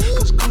sauce,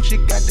 cause Gucci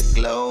got the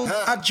glow.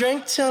 I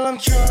drink till I'm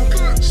drunk,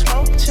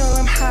 smoke till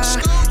I'm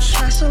high.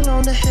 Castle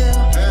on the hill,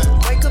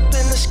 wake up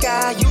in the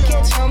sky. You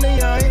can't tell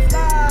me I ain't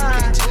fly.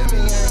 You can't tell me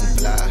I ain't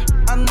fly.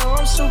 I know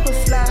I'm super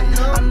fly.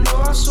 I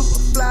know I'm super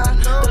fly.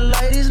 The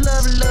ladies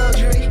love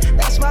luxury.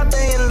 That's why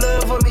they in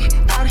love with me.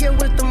 Out here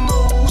with the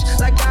moves,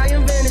 like I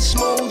invented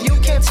smooth. You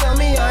can't tell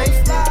me I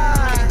ain't fly.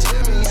 You can't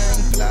tell me I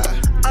ain't fly.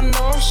 I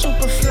know I'm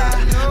super fly.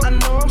 I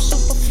know I'm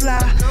super fly.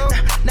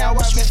 Now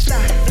watch me fly.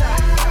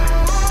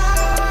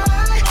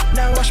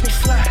 Now watch me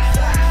fly.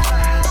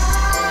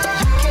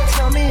 You can't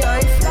tell me I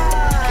ain't fly.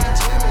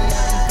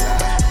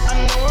 I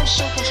know I'm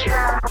super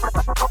fly.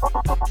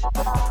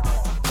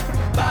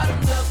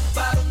 Bottoms up,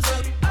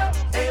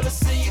 ever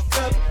see a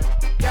cup?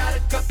 Got a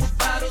couple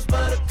bottles,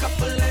 but a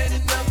couple ain't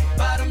enough.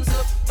 Bottoms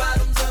up,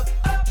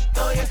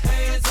 throw your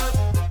hands up.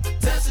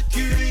 Tell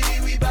security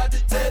we bout to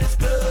tear this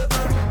club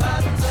up.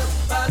 Bottoms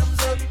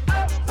up,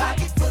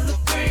 pockets full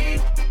of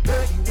green.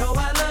 Girl, you know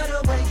I love the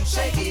way you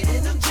shake it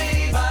in them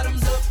jeans.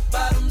 Bottoms up,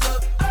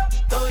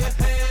 throw your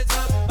hands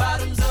up.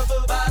 Bottoms up,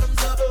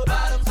 bottoms up.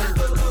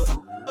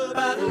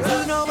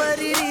 You know what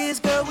it is,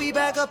 girl, we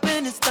back up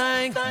in this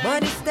thing.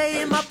 Money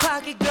stay in my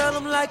pocket, girl,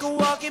 I'm like a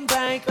walking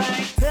bank.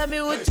 Tell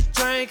me what you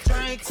drink,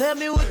 tell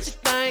me what you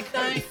think.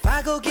 If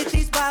I go get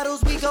these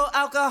bottles, we go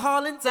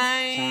alcohol and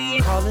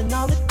tank. Calling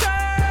all the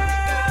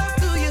girls,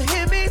 do you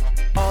hear me?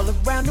 All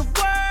around the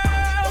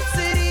world,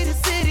 city to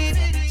city.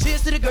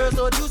 Cheers to the girls,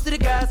 or juice to the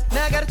guys.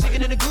 Now I got a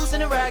chicken and a goose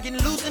and a rag, and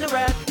a loose and a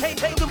rat. Hey,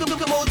 come on to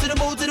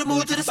the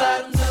move to the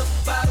side.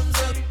 Bottoms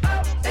up,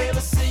 ever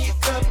see a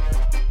cup?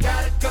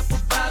 Got a couple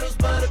bottles,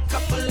 but a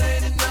couple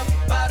ain't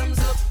enough. Bottoms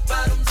up,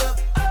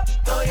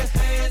 throw your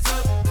hands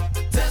up.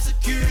 Tell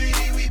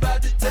security we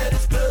bout to tear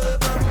this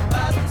club up.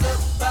 Bottoms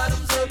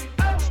up,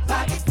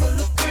 pockets full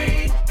of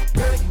green.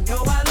 Girl, you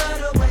know I love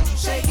the way you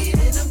shake it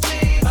in them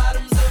jeans.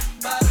 Bottoms up.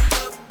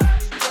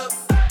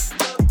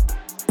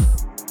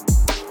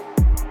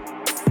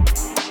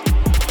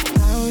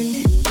 Found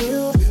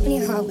you when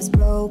your heart was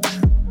broke.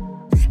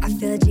 I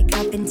filled your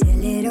cup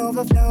until it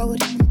overflowed.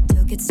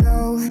 Took it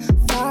so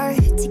far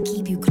to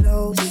keep you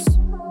close.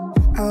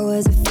 I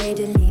was afraid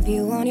to leave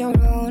you on your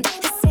own.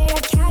 They say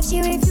I'd catch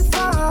you if you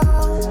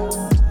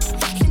fall,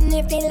 and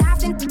if they laugh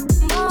then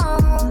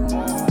more.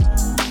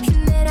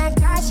 And then I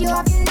got you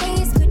off your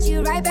knees, put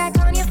you right back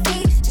on your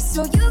feet, just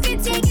so you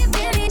can take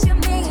advantage of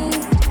me.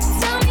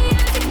 Tell me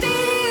how to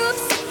feel,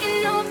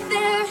 sitting up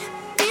there,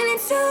 feeling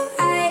so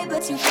high,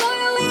 but you far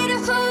away to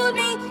hold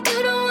me.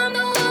 You know I'm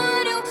the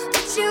one who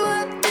put you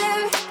up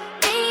there,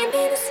 aim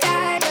in the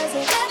sky. Does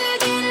it ever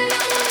get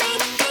lonely,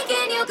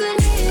 thinking you could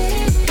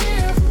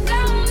live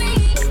without me,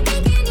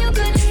 thinking you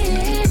could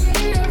live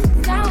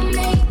without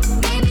me?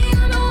 Maybe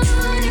I'm the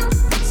one who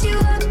put you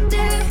up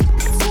there,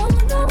 don't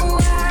know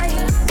why.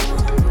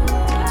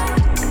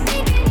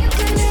 Thinking you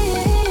could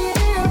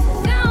live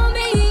without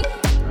me,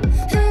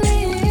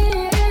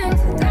 live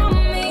without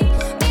me.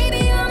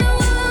 Maybe I'm the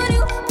one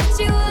who put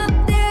you up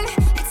there,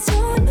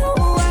 don't know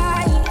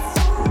why.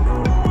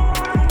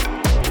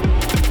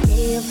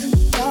 Gave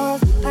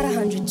love about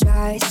 100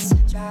 tries,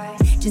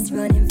 just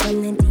running from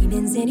the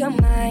demons in your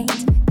mind.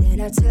 Then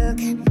I took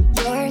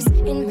yours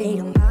and made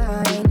them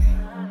mine.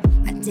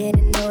 I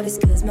didn't notice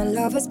cause my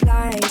love was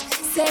blind.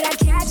 Said I'd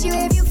catch you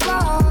if you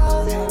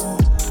fall,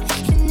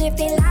 and if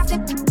they laugh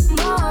at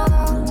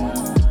more.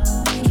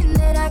 And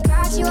then I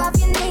got you off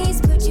your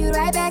knees, put you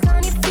right back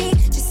on your feet,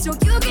 just so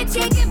you can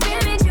take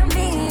advantage of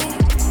me.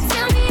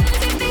 Tell me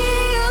how it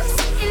feels,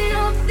 sitting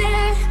up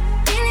there,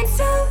 feeling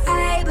so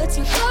high, but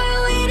you far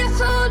away to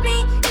hold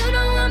me. You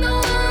know I'm the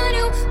one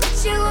who put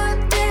you up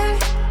there,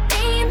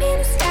 aim in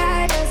the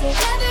sky. Does it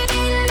ever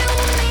get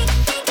lonely,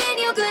 thinking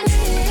you could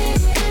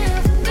live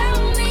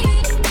without me,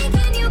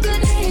 thinking you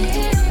could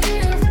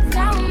live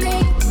without me?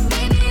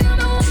 Maybe I'm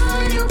the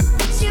one who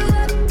put you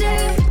up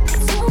there,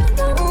 don't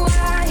know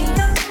why.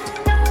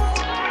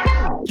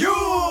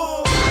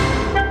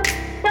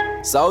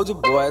 Soulja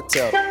Boy,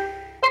 tell me.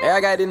 Hey,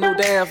 I got this new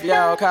dance for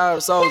y'all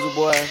called Soulja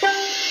Boy.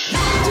 You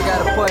just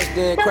gotta punch,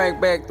 then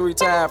crank back 3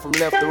 times from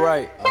left to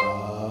right.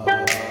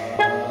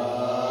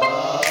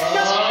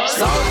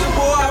 Soulja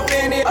Boy, I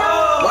been it.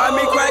 Why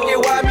me crank it?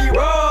 Why me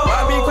roll?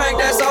 Why me crank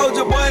that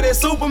Soulja Boy? the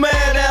Superman.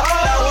 Now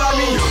I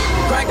mean you.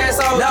 Crank that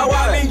soul. Now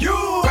I mean you.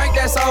 Crank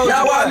that soul.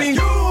 Now I mean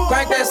you.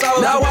 Crank that soul.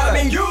 Now I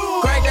mean you.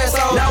 Crank that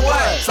soul. Now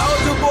what?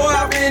 Soldier boy,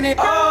 I'm in it.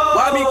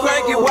 Why me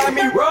crank it? Why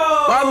me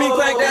roll? Why me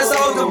crank that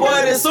soldier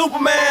boy? The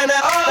Superman.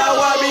 Now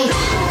I mean you.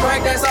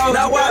 Crank that soul.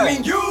 Now I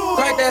mean you.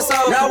 Crank that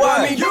soul. Now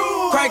I mean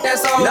you. Crank that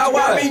soul. Now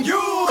I mean you.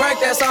 Crank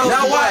that soul.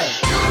 Now what?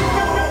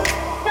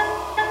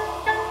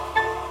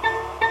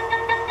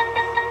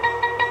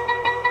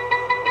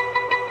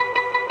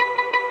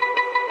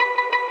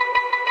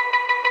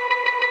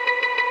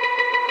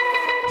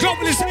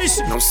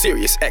 Globalization. On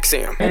Sirius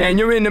XM. And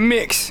you're in the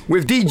mix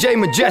with DJ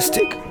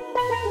Majestic.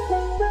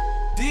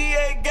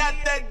 DA got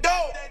that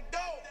dope.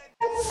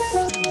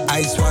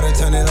 Ice water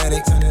turn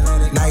Atlantic.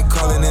 Night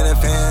calling in a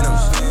phantom.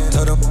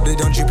 Told them that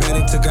don't you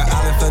panic. Took an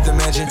island, fled the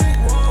mansion.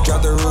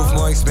 Drop the roof,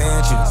 more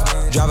expansion.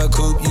 Drive a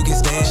coupe, you can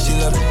stand. She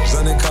love it,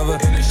 running cover.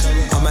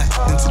 I'm a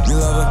we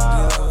love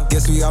her.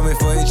 Guess we all meant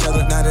for each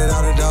other. Now that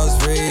all the dogs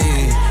free,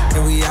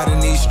 and we out in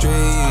these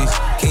streets.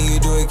 Can you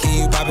do it? Can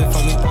you pop it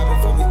for me?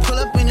 Pull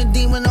up in a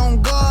demon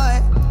on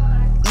guard.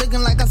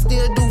 Looking like I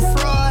still do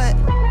fraud.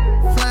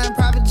 Flying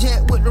private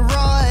jet with the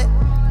rod.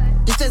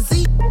 This that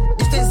Z,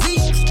 this that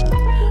Z.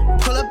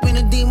 Pull up in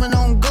a demon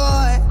on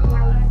guard.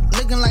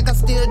 Looking like I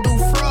still do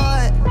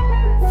fraud.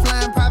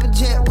 Flying private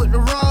jet with the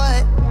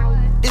rod.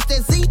 This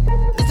that Z,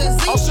 this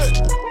that Z. Oh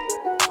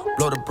shit.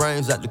 Blow the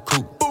brains out the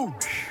coop.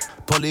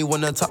 Polly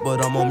one on top,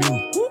 but I'm on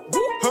mute.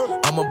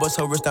 I'ma bust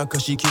her wrist down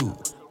cause she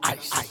cute.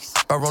 Ice.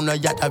 Bar on the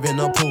yacht, I've been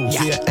on pool.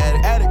 She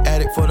an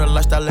addict for the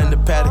lifestyle and the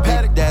paddock.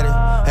 Big daddy,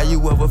 have you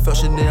ever felt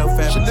Chanel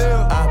fabric?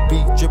 I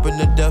be dripping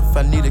to death,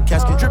 I need a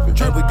casket.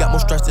 And we got more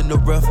strikes in the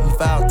rough, we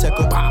foul tech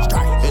em.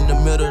 In the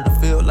middle of the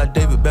field like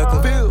David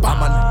Beckham. All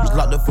my niggas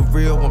locked up for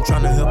real, I'm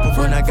tryna help them.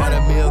 When I got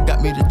a meal,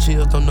 got me the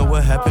chills, don't know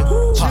what happened.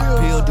 Pop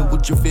pill, do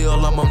what you feel,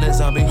 I'm on that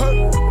zombie.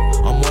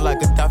 I'm more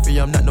like a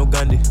Gaddafi, I'm not no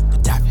Gandhi.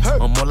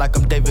 I'm more like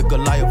I'm David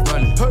Goliath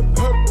running.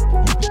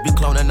 Be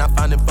cloning, I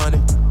find it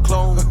funny.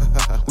 Clone.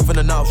 We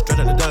finna know, straight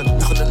out the dungeon.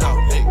 We finna know.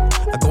 Hey.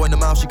 I go in the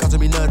mouth, she costing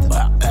me nothing.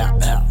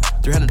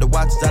 300 the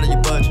watch is out of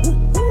your budget.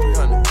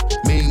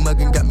 300. Mean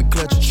muggin' got me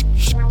clutching.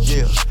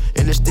 Yeah.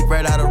 And this stick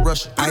right out of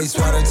Russia. Ice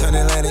water turn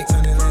Atlantic.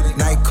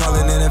 Night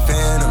calling in a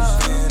phantom.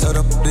 Told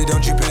them that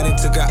don't you panic.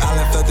 Took an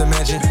island, fled the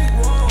mansion.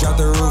 Drop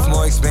the roof,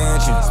 more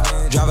expansion.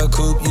 Drive a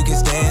coupe, you can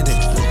stand it.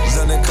 It's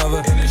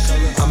undercover.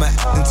 I'm a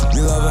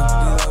we love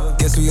her.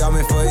 Guess we all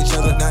meant for each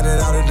other. Now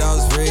that all the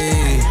dogs free,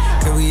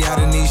 and we out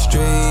in these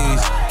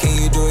streets. Can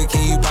you do it?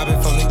 Can you pop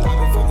it for me?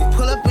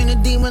 Pull up in a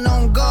demon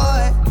on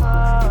guard.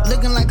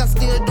 Looking like I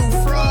still do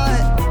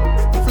fraud.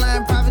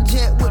 Flying private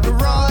jet with the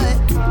rod.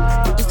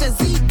 It's that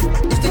Z,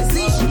 it's that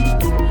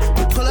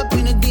Z. Pull up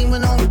in a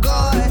demon on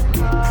guard.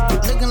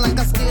 Looking like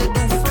I still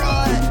do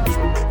fraud.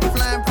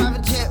 Flying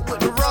private jet with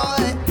the rod.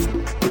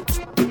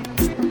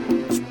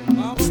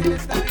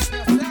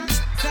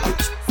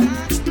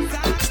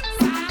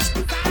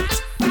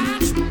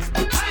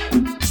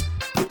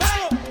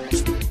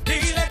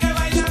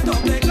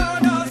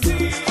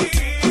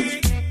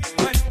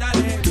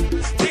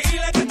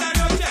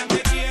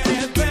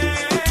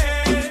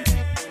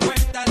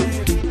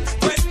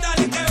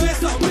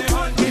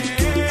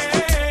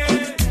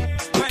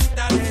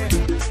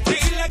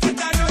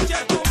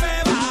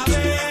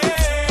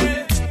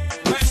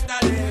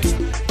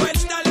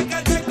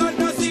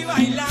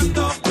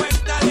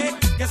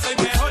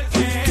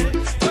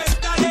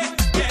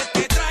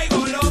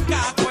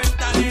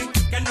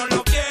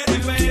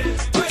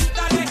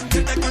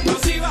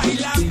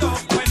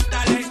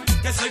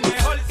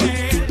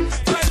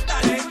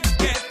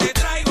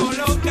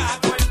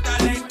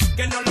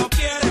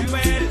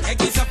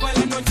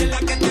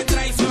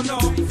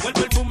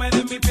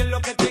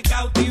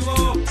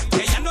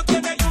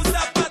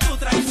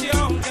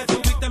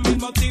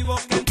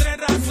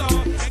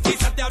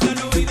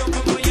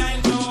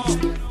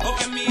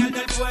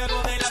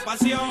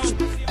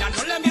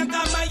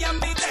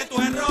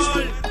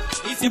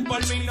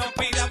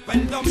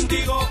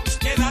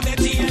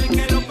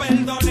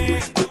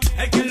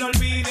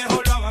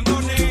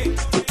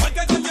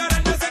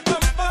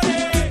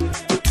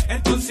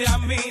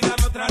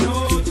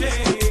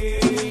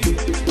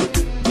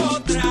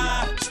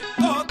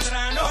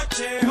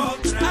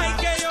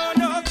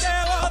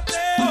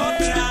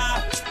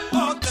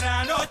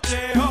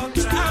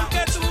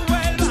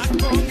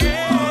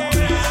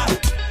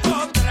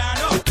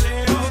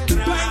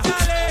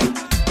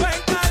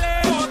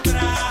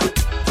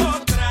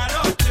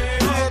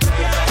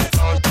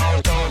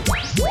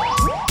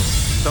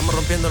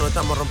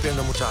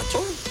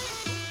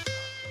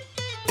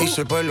 Y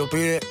si el pueblo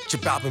pide,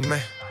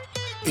 chipápenme.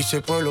 Y si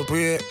el pueblo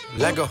pide,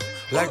 let go.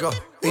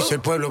 Y si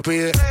el pueblo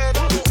pide,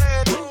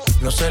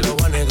 no se lo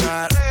va a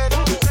negar.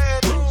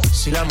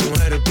 Si la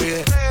mujer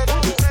pide,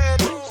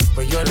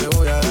 pues yo le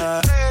voy a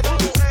dar.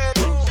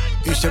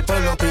 Y si el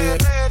pueblo pide,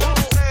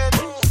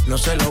 no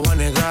se lo va a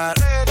negar.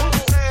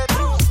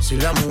 Si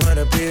la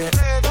mujer pide,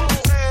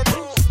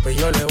 pues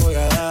yo le voy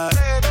a dar.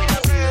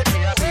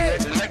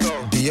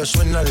 Y yo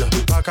suénalo,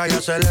 pa' acá y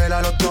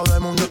aceléralo. Todo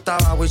el mundo está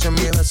abajo y se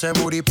mide ese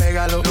booty,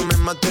 pégalo. No me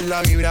mates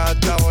la vibra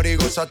hasta ahora y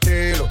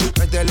gózatelo.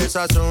 Métele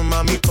sazón,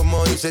 mami,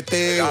 como dice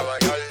tío.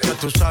 Ya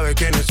tú sabes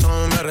quiénes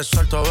son, me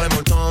resuelto de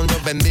montón.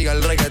 Dios bendiga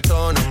el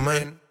reggaetón,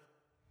 amén.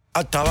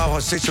 Hasta abajo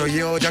así soy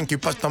yo, Yankee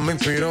Pasta me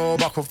inspiró.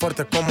 Bajo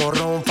fuerte como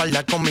ron,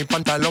 falda con mi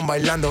pantalón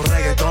bailando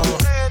reggaetón.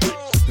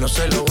 No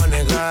se lo voy a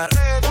negar.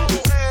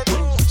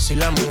 Si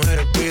la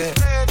mujer pide,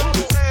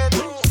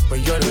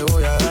 pues yo le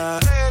voy a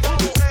dar.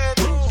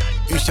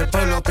 Y si el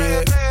pueblo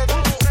pide,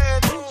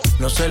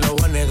 no se lo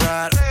voy a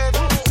negar.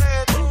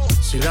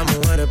 Si la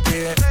mujer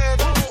pide,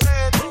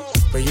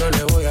 pues yo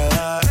le voy a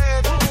dar.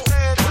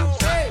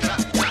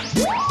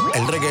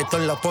 El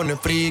reggaetón la pone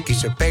friki,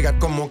 se pega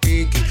como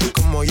Kiki,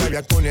 como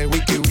Yaya con el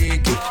wiki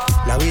wiki.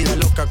 La vida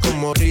loca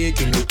como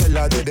Ricky, no te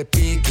la de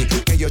piqui,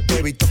 que yo te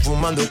he visto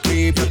fumando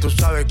triple. Tú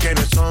sabes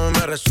quiénes son,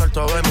 me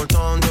resuelto de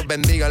montón. Dios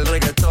bendiga el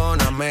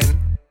reggaetón,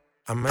 amén.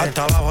 Amén.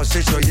 Hasta abajo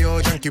así soy yo,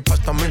 Yankee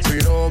Pasta me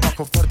inspiró.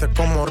 Bajo fuerte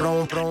como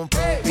ron, ron,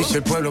 ron. Y si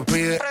el pueblo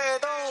pide,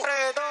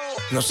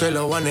 no se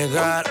lo voy a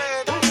negar.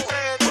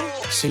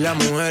 Si la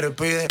mujer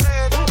pide,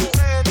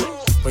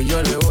 pues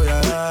yo le voy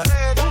a dar.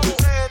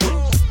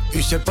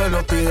 Y si el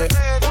pueblo pide,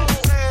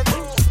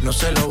 no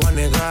se lo voy a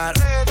negar.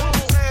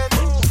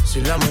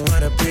 Si la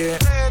mujer pide,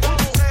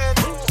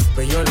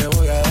 pues yo le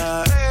voy a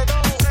dar.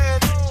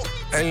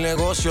 El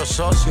negocio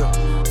socio,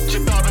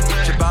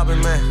 Chipabin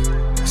Man,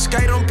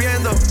 Sky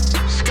rompiendo,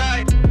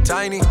 Sky,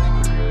 Tiny,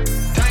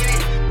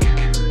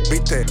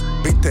 viste,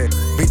 viste,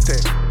 viste,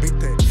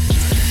 viste.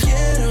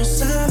 Quiero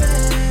saber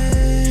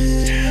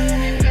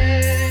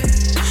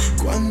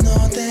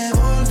cuándo te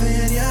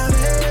volveré a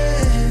ver.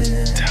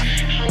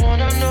 I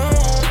wanna know.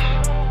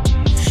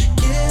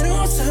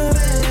 Quiero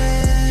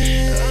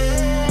saber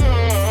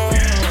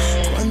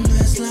cuándo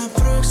es la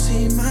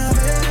próxima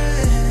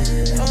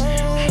vez.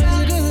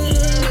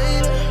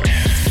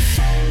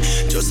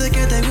 Yo sé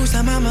que te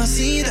gusta,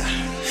 mamacita,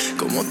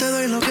 como te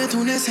doy lo que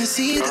tú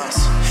necesitas.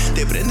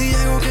 Te prendo y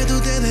hago que tú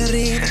te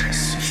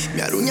derritas.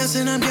 Me aruñas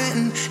en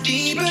ambiente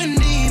deeper and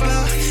deeper,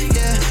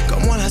 yeah.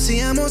 Como lo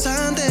hacíamos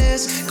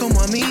antes,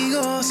 como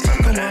amigos,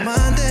 como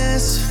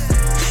amantes.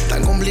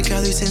 Tan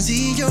complicado y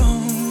sencillo.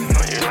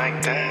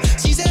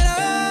 She said,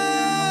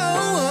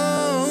 oh,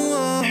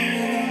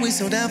 we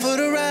so down for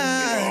the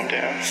ride.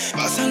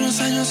 Pasan los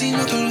años y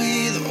no te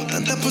olvido.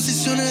 Tantas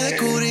posiciones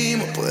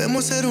descubrimos,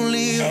 podemos ser un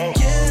lío.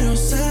 Quiero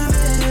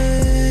saber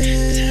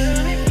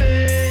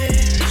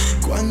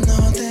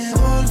cuándo te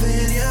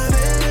volveré a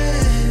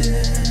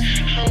ver.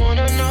 I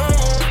wanna know.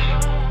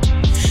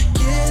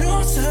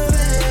 Quiero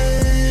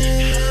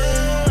saber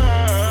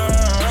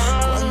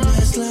cuándo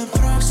es la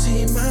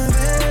próxima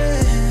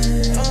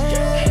vez.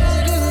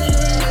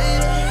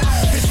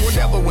 It's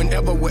whatever,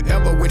 whenever,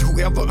 wherever, with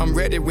whoever. I'm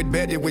ready with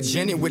Betty, with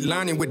Jenny, with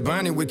Lonnie, with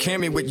Bonnie, with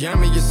Cammy, with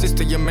Yami, your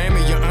sister, your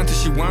mammy, your auntie,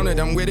 she want it.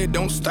 I'm with it,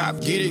 don't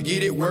stop, get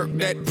it, work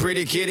that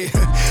pretty kitty.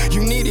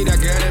 You need it, I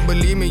got it,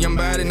 believe me, I'm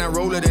bad and I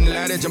roll it and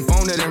light it, jump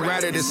on it and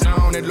ride it, it's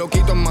on it.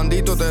 Loquito,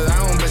 mandito, te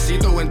da un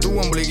besito en tu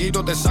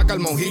ombliguito, te saca el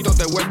mojito,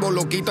 te vuelvo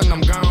loquita and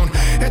I'm gone.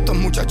 Estos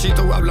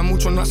muchachitos hablan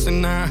mucho, no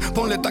hacen nada.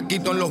 Ponle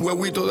taquito en los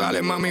huevitos,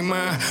 dale mami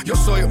más. Yo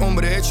soy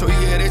hombre hecho y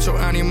derecho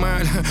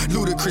animal.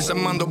 Ludacris,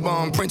 Armando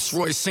Bomb, Prince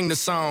Royce, sing the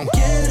song.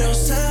 Quiero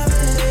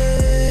saber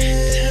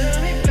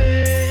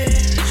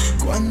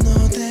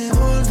cuándo te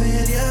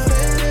volveré a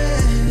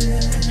ver.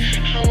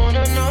 I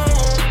wanna know.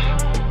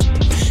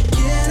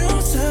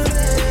 Quiero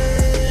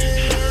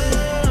saber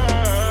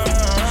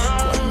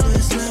cuándo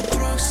es la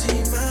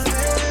próxima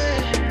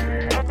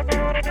vez.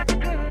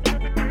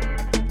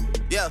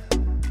 Yeah.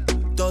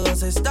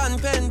 Todos están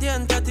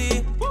pendientes a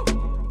ti,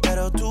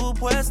 pero tú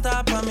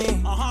puesta pa'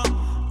 mí,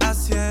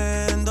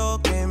 haciendo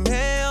que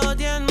me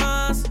odien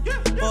más,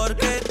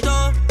 porque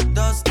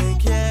todos te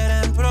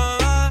quieren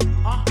probar.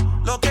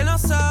 Lo que no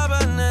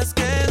saben es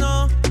que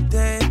no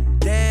te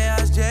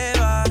dejas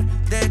llevar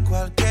de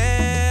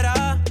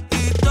cualquiera,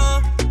 y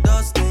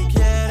todos te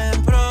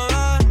quieren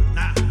probar.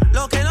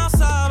 Lo que no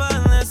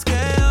saben es que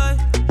hoy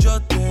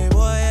yo te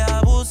voy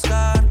a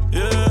buscar.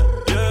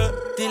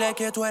 Dile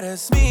que tú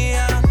eres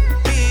mía,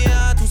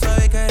 mía, tú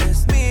sabes que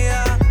eres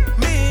mía,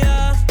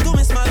 mía. Tú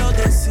misma lo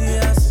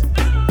decías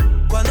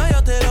cuando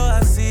yo te lo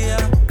hacía.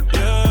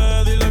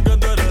 Dile que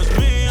tú eres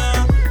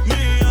mía,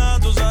 mía,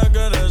 tú sabes que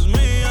eres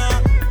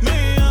mía,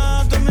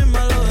 mía. Tú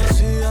misma lo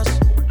decías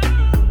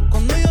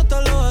cuando yo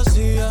te lo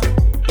hacía.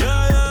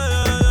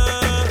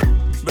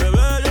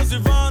 Bebé, yo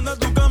soy fan de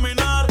tu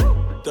caminar.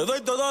 Te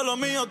doy todo lo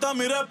mío hasta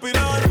mi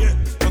respirar.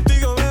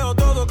 Contigo veo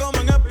todo como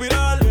en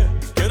espiral.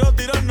 Quiero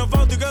tirarnos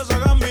fotos y que se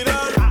hagan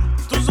mirar.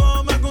 Tus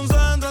ojos me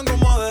concentran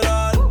como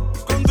Adderall.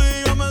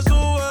 Contigo me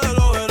sube de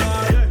lo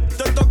veral.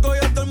 Te toco y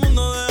hasta el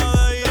mundo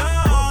deja de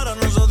llegar. A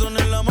nosotros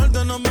ni la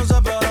muerte nos va a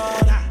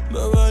separar.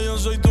 Bebé, yo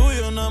soy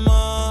tuyo nada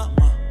más.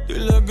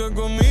 Dile que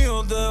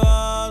conmigo te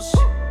vas.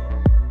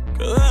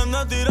 Que dejen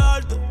de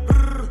tirarte.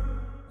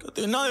 Que a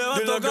ti nadie va a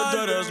tocar. Dile que tú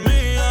eres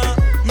mía,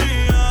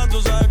 mía.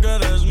 Tú sabes que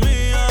eres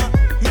mía,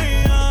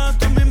 mía.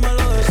 Tú misma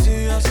lo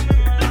decías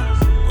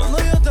cuando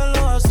yo te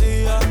lo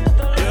hacía.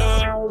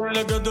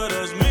 Dile que tú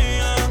eres mía.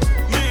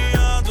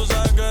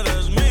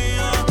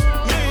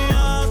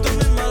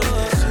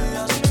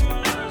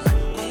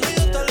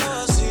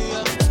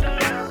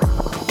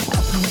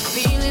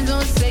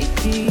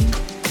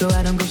 so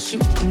I don't go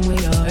shooting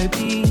where your heart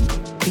be.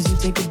 Cause you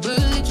take a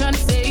bullet trying to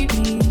save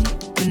me,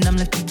 when I'm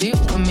left to deal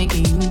with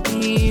making you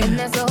be. And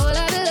that's a whole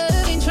lot of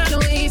love, ain't trying to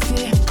waste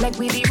it. Like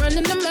we be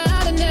running them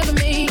out and never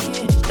make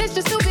it. That's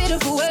just so bitter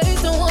for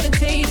words, don't wanna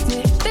taste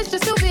it. That's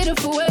just so bitter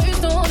for words,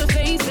 don't wanna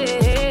face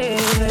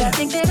it. But I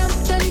think that I'm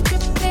done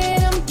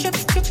tripping, I'm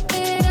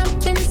tripping,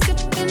 I've been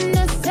sipping,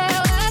 that's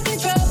how I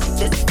control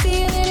this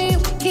feeling. You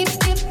keep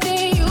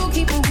giving, you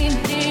keep moving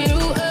it.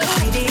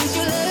 Maybe it's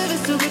your love,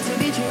 it's too good to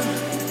be true.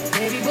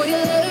 Baby boy,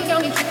 your love got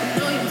me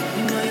tripping on you.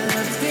 You know your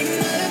love is big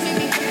enough, make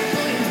me tripping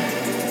on you.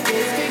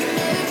 It's big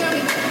enough, got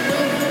me tripping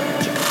on you.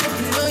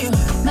 Tripping on you.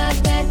 My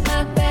bad,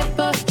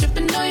 boss,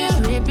 tripping on you.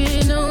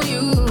 Tripping on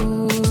you.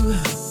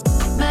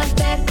 My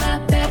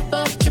bad,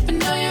 boss,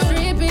 tripping on you.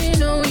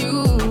 Tripping on you.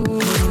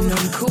 You know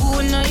I'm cool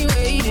when now you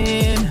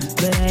waiting,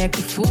 but I act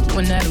a fool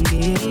when I don't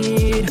get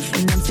it.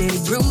 And I'm steady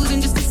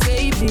bruising just to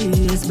save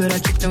this, but I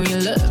tripped on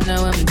your love,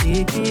 now I'm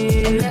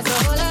addicted. And that's a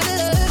whole lot of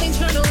love, ain't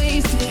tryna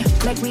waste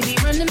it. Like we be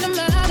running them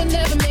out and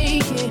never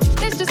make it.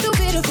 That's just so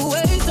bitter for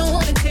words, don't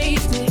wanna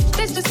taste it.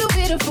 That's just so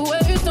bitter for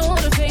words, don't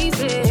wanna face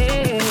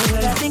it.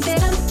 But I think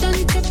that I'm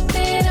done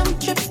tripping, I'm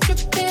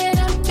tripping,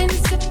 I've been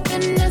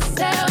sipping, that's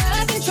how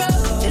I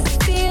control this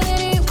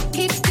feeling. You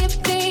keep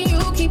giving, you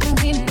keep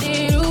moving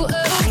it.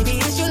 Maybe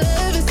it's your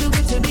love, it's too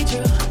good to be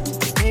true.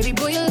 Baby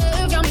boy, your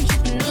love got me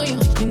tripping on you.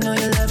 You know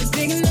your love is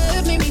big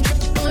enough, make me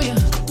trip on you.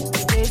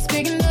 It's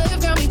big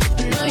enough, got me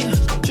tripping on you.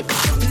 Tripping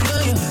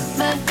on you.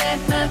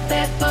 My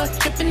bad, boss,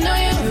 tripping on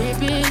you.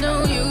 Tripping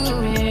on you,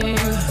 yeah.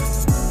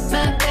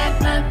 My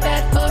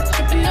bad, boss,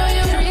 tripping on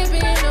you.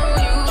 Tripping on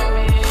you.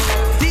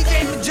 DJ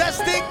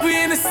Majestic,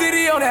 we in the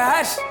city on that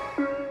hash.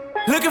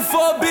 Looking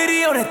for a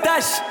biddy on that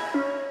dash.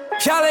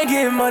 Y'all ain't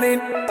getting money,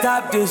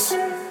 stop this.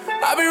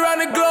 I be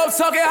round the globe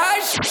talking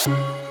high shit.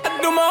 I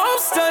do my own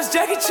stunts,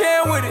 Jackie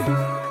Chan with it.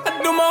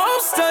 I do my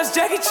own stunts,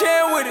 Jackie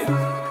Chan with it.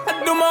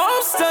 I do my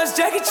own stunts,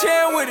 Jackie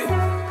Chan with it.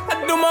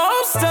 I do my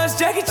own stunts,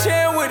 Jackie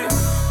Chan with it.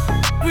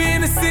 We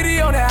in the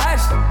city on that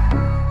hash.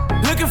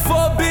 Looking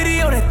for a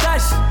biddy on that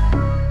dash.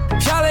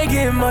 Y'all ain't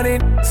getting money,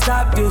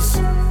 stop this.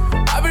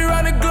 I be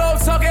round the globe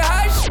talking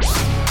high shit.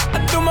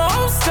 I do my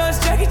own stunts,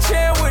 Jackie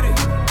Chan with it.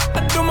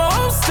 I do my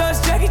own stunts,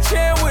 Jackie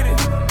Chan with it.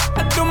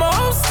 I do my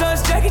own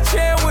stunts, Jackie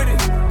Chan with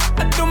it.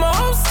 I do my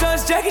own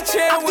stunts, Jackie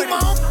Chan with it.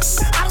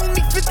 I don't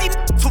need 50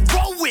 to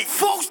roll with.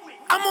 Folks,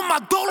 I'm on my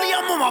dolly,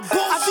 I'm on my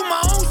boat. I do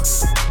my own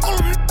all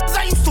them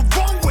I used to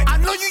roll with. I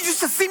know you used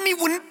to see me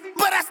with,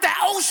 but that's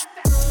that old shit.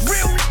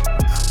 Real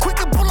quick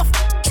to pull a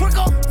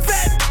trigger.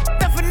 Fat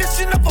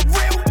definition of a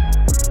real.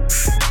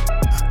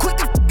 Quick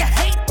to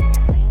hate.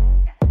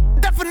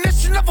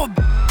 Definition of a.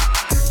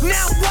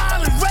 Now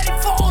wild and ready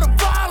for all the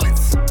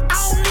violence. I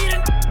don't need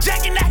a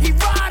jacking that he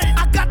riding.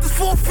 I got this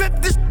 450,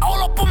 this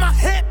all up on my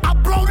head. I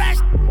blow that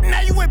shit.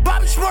 Now you ain't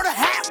Bobby Schmurder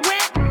hat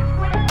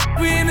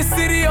with. We in the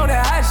city on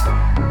that hash.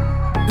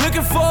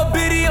 Looking for a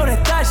biddy on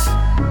that dash.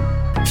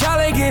 Y'all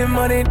ain't getting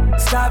money,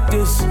 stop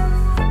this.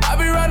 I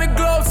be round the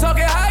globe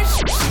talking high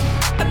shit.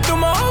 I do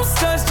my own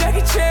stunts,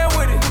 Jackie Chan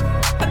with it.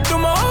 I do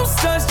my own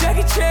stunts,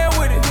 Jackie Chan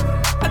with it.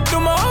 I do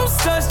my own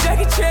stunts,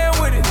 Jackie Chan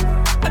with it.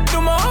 I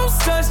do my own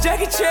stunts,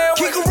 Jackie Chan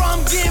with it. Kick around,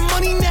 I'm getting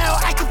money now,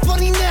 acting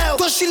funny now.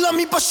 Thought she love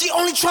me, but she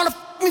only tryna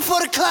me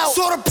for the clout.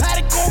 Saw the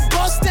paddock go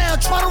bust down,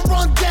 try to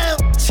run down.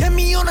 Hit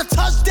me on a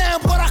touchdown,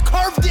 but I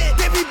curved it.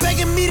 They be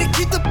begging me to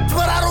keep the,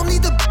 but I don't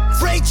need the.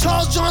 Ray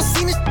Charles, John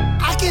Cena,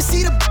 I can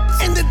see the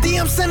in the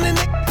DM sending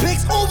the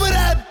pics over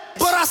that.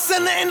 But I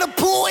send her in the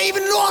pool,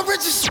 even though I'm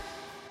rich as shit.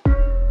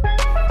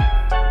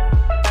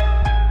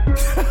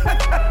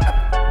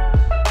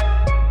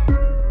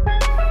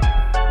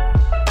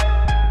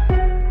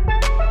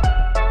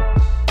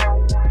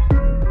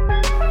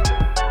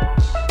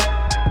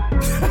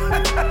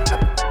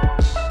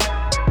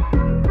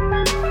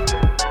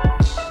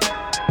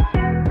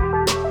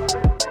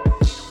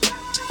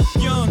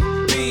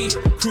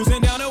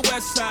 Cruising down the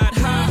west side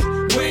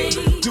highway,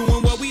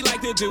 doing what we like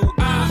to do.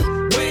 I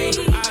wait,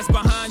 eyes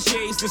behind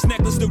shades. This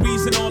necklace, the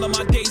reason all of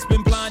my dates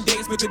been blind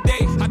dates. But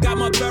today, I got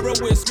my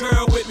Ferroist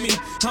girl with me.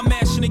 I'm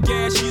mashing the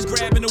gas, she's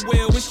grabbing the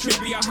wheel. It's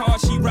trippy how hard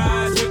she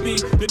rides with me.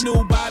 The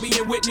new Bobby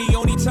and Whitney.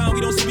 Only time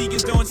we don't speak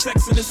is during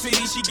Sex in the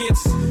City. She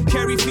gets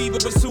carry fever,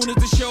 but soon as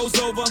the show's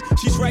over,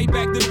 she's right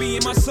back to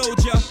being my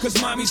soldier. Cause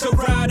mommy's a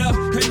rider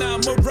and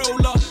I'm a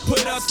roller.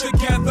 Put us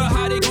together,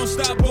 how they gon'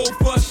 stop both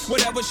us?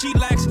 Whatever she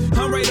lacks,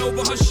 I'm right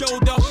over her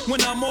shoulder.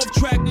 When I'm off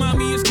track,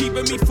 mommy is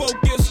keeping me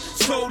focused.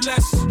 So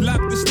let's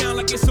lock this down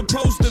like it's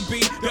supposed to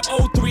be. The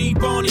 03,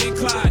 Bonnie and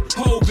Clyde,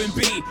 Hov and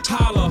B.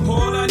 Holla,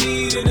 all I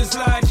need in this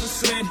life is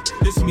sin.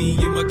 It's me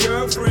and my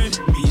girlfriend.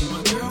 Me and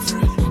my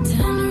girlfriend.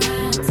 Down the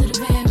ride to the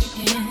very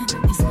end.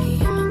 It's me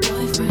and my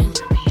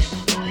boyfriend.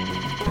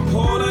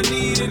 All I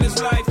need in this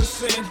life is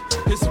sin.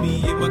 It's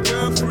me and my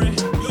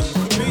girlfriend. Look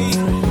for me.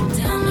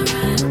 Down the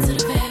ride to the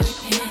very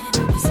end.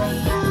 It's me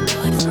and my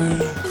boyfriend.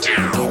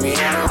 Give me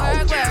that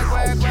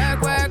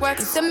work.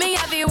 You see me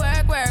heavy work.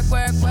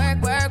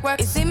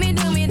 You see me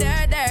do me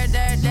dirt.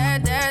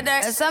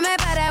 Tell me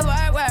about that work.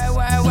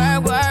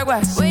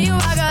 When you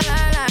walk a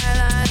line.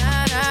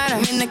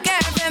 I'm in the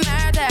cafe,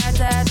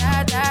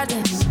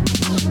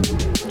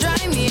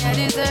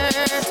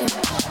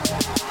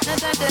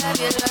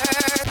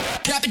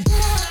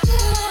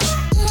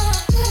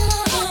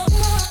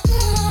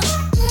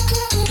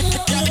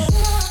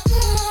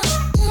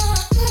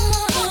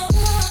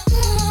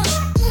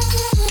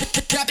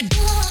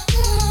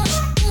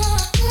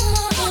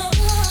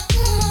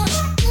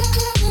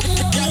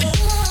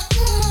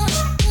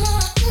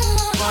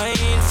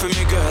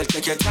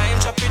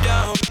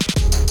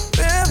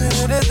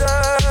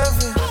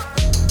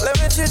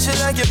 treat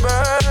you like your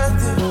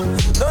birthday.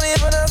 Don't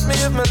even ask me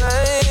if I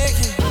like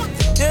it.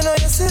 You know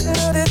you're sitting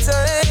on the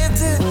tight.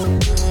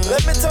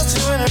 Let me touch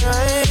you in the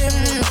right.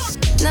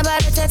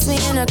 Nobody text me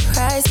in a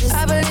crisis.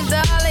 I believed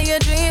all of your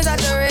dreams are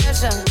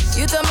duration.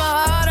 You took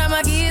my heart, all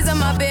my keys, and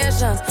my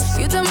patience.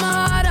 You took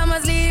my heart, I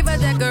must leave a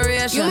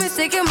decoration. You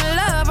mistaken my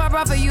love, I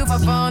brought for you for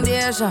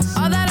foundation.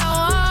 All that I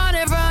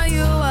wanted from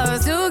you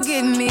was to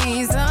give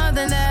me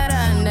something that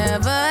I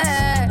never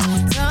had,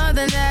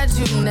 something that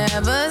you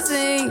never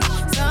seen,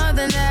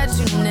 something that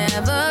you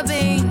never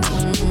been.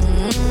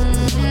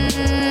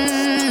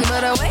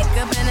 But I wake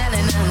up and it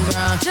ain't nothing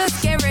wrong.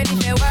 Just get ready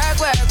to work,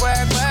 work,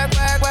 work, work,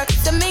 work, work.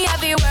 To me, I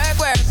be work,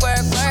 work,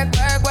 work, work,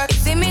 work, work.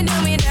 See me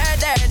do me dirt,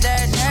 dirt,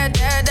 dirt, dirt,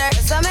 dirt, dirt.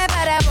 So me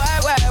about that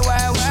work, work,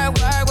 work, work,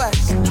 work, work.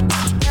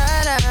 Na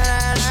na na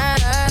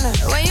na na.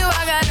 When you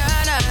walk out, na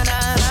na na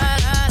na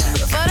na.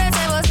 Before the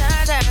tables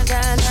turn, turn,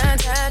 turn, turn,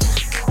 turn.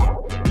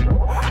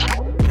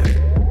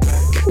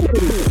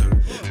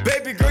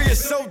 Baby girl, you're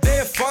so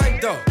damn fine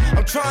though.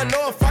 I'm trying to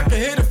know if I can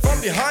hit it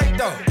from behind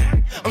though.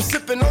 I'm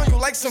sipping on you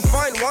like some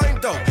fine wine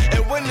though.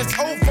 And when it's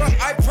over,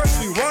 I press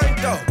rewind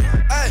though.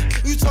 Ay,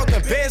 you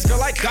talking bands,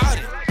 girl, I got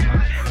it.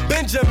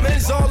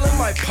 Benjamin's all in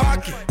my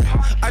pocket.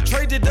 I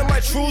traded in my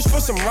trues for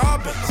some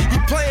robins.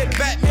 You playing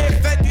Batman,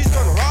 Fetty's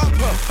gonna rob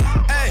him.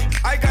 Ay,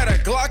 I got a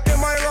Glock in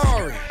my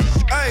Rari.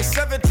 Ay,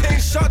 17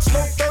 shots,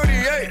 no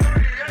 38.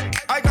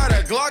 I got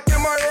a Glock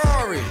in my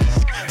Rari.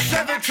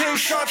 17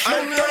 shots, no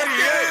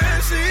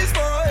 38. She's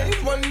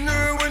mine,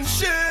 wonder when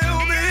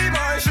she'll be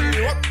mine.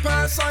 She walk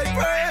past like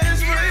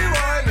praise,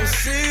 rewind to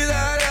see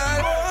that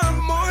I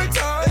one more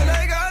time. And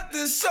I got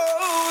this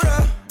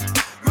soda.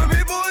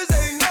 Ruby boys,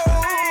 they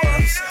know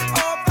us.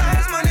 All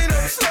fast money, no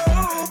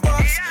slow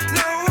bucks.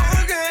 No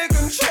one can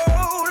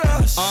control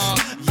us.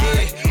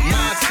 Yeah,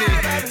 my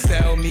tick.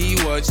 Tell me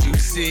what you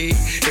see.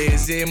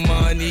 Is it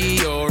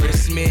money or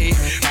it's me?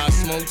 I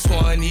smoke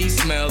 20,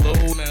 smell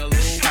old.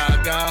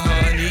 I got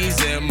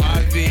honeys in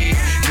my V.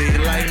 They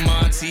like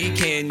Monty,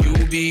 can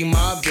you be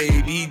my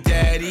baby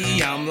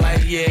daddy? I'm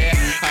like, yeah.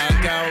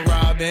 I got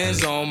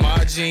robins on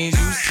my jeans.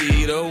 You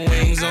see the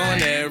wings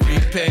on every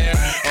pair.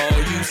 All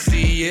you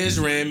see is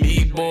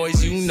Remy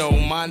boys. You know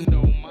my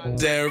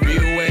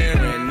everywhere.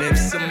 And if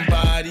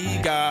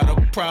somebody got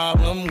a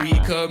problem, we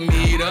could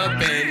meet up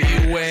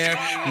anywhere.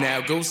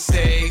 Now go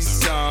say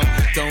some.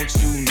 Don't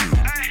you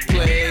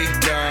play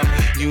dumb?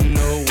 You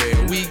know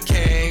where we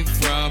came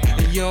from.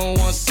 You don't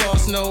want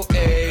sauce, no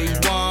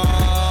A1. I'm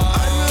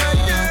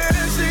like, yeah,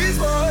 she's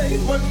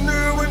mine.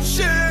 Wonder when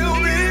she'll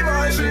be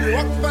mine. She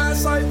walk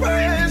past like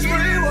praise,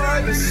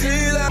 rewind to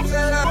see that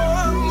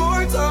one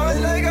more time.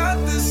 And I got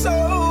this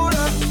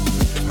soda.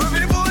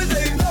 Ruby boys,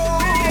 they know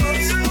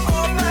us.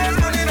 All fast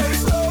money, they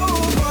slow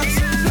bucks.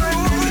 No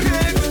one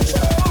can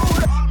control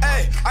us.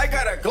 Hey, I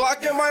got a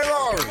Glock in my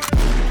Rari.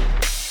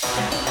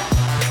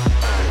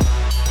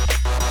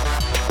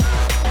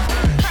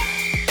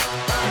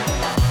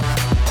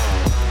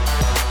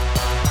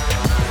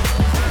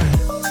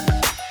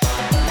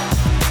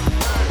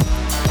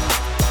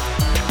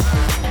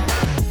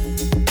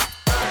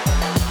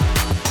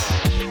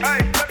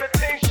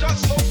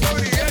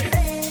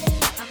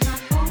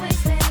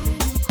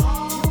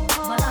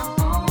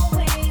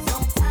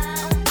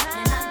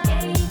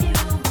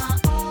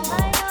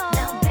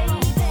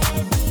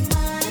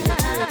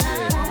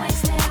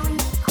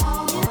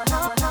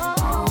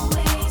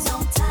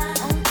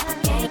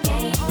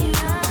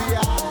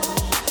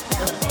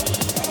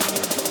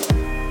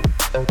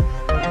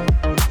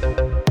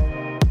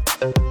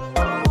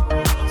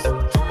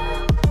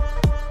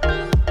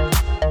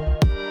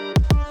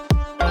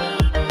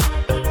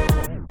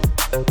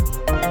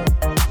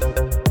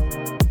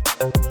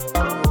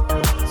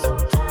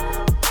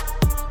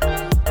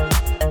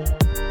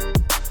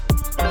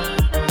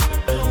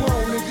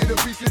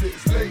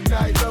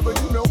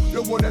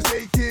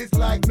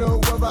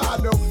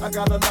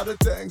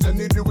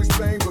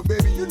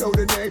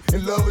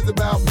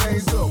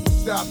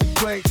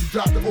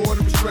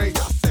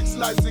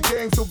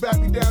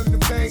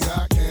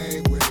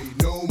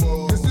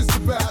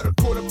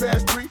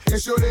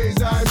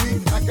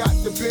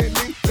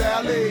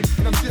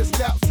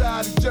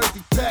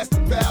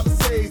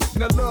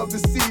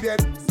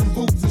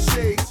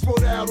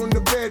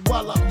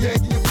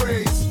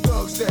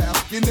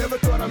 You never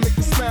thought I'd make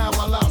you smile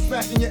while I was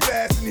smacking your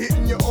ass and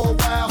hitting you all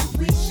wild.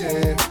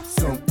 Reaching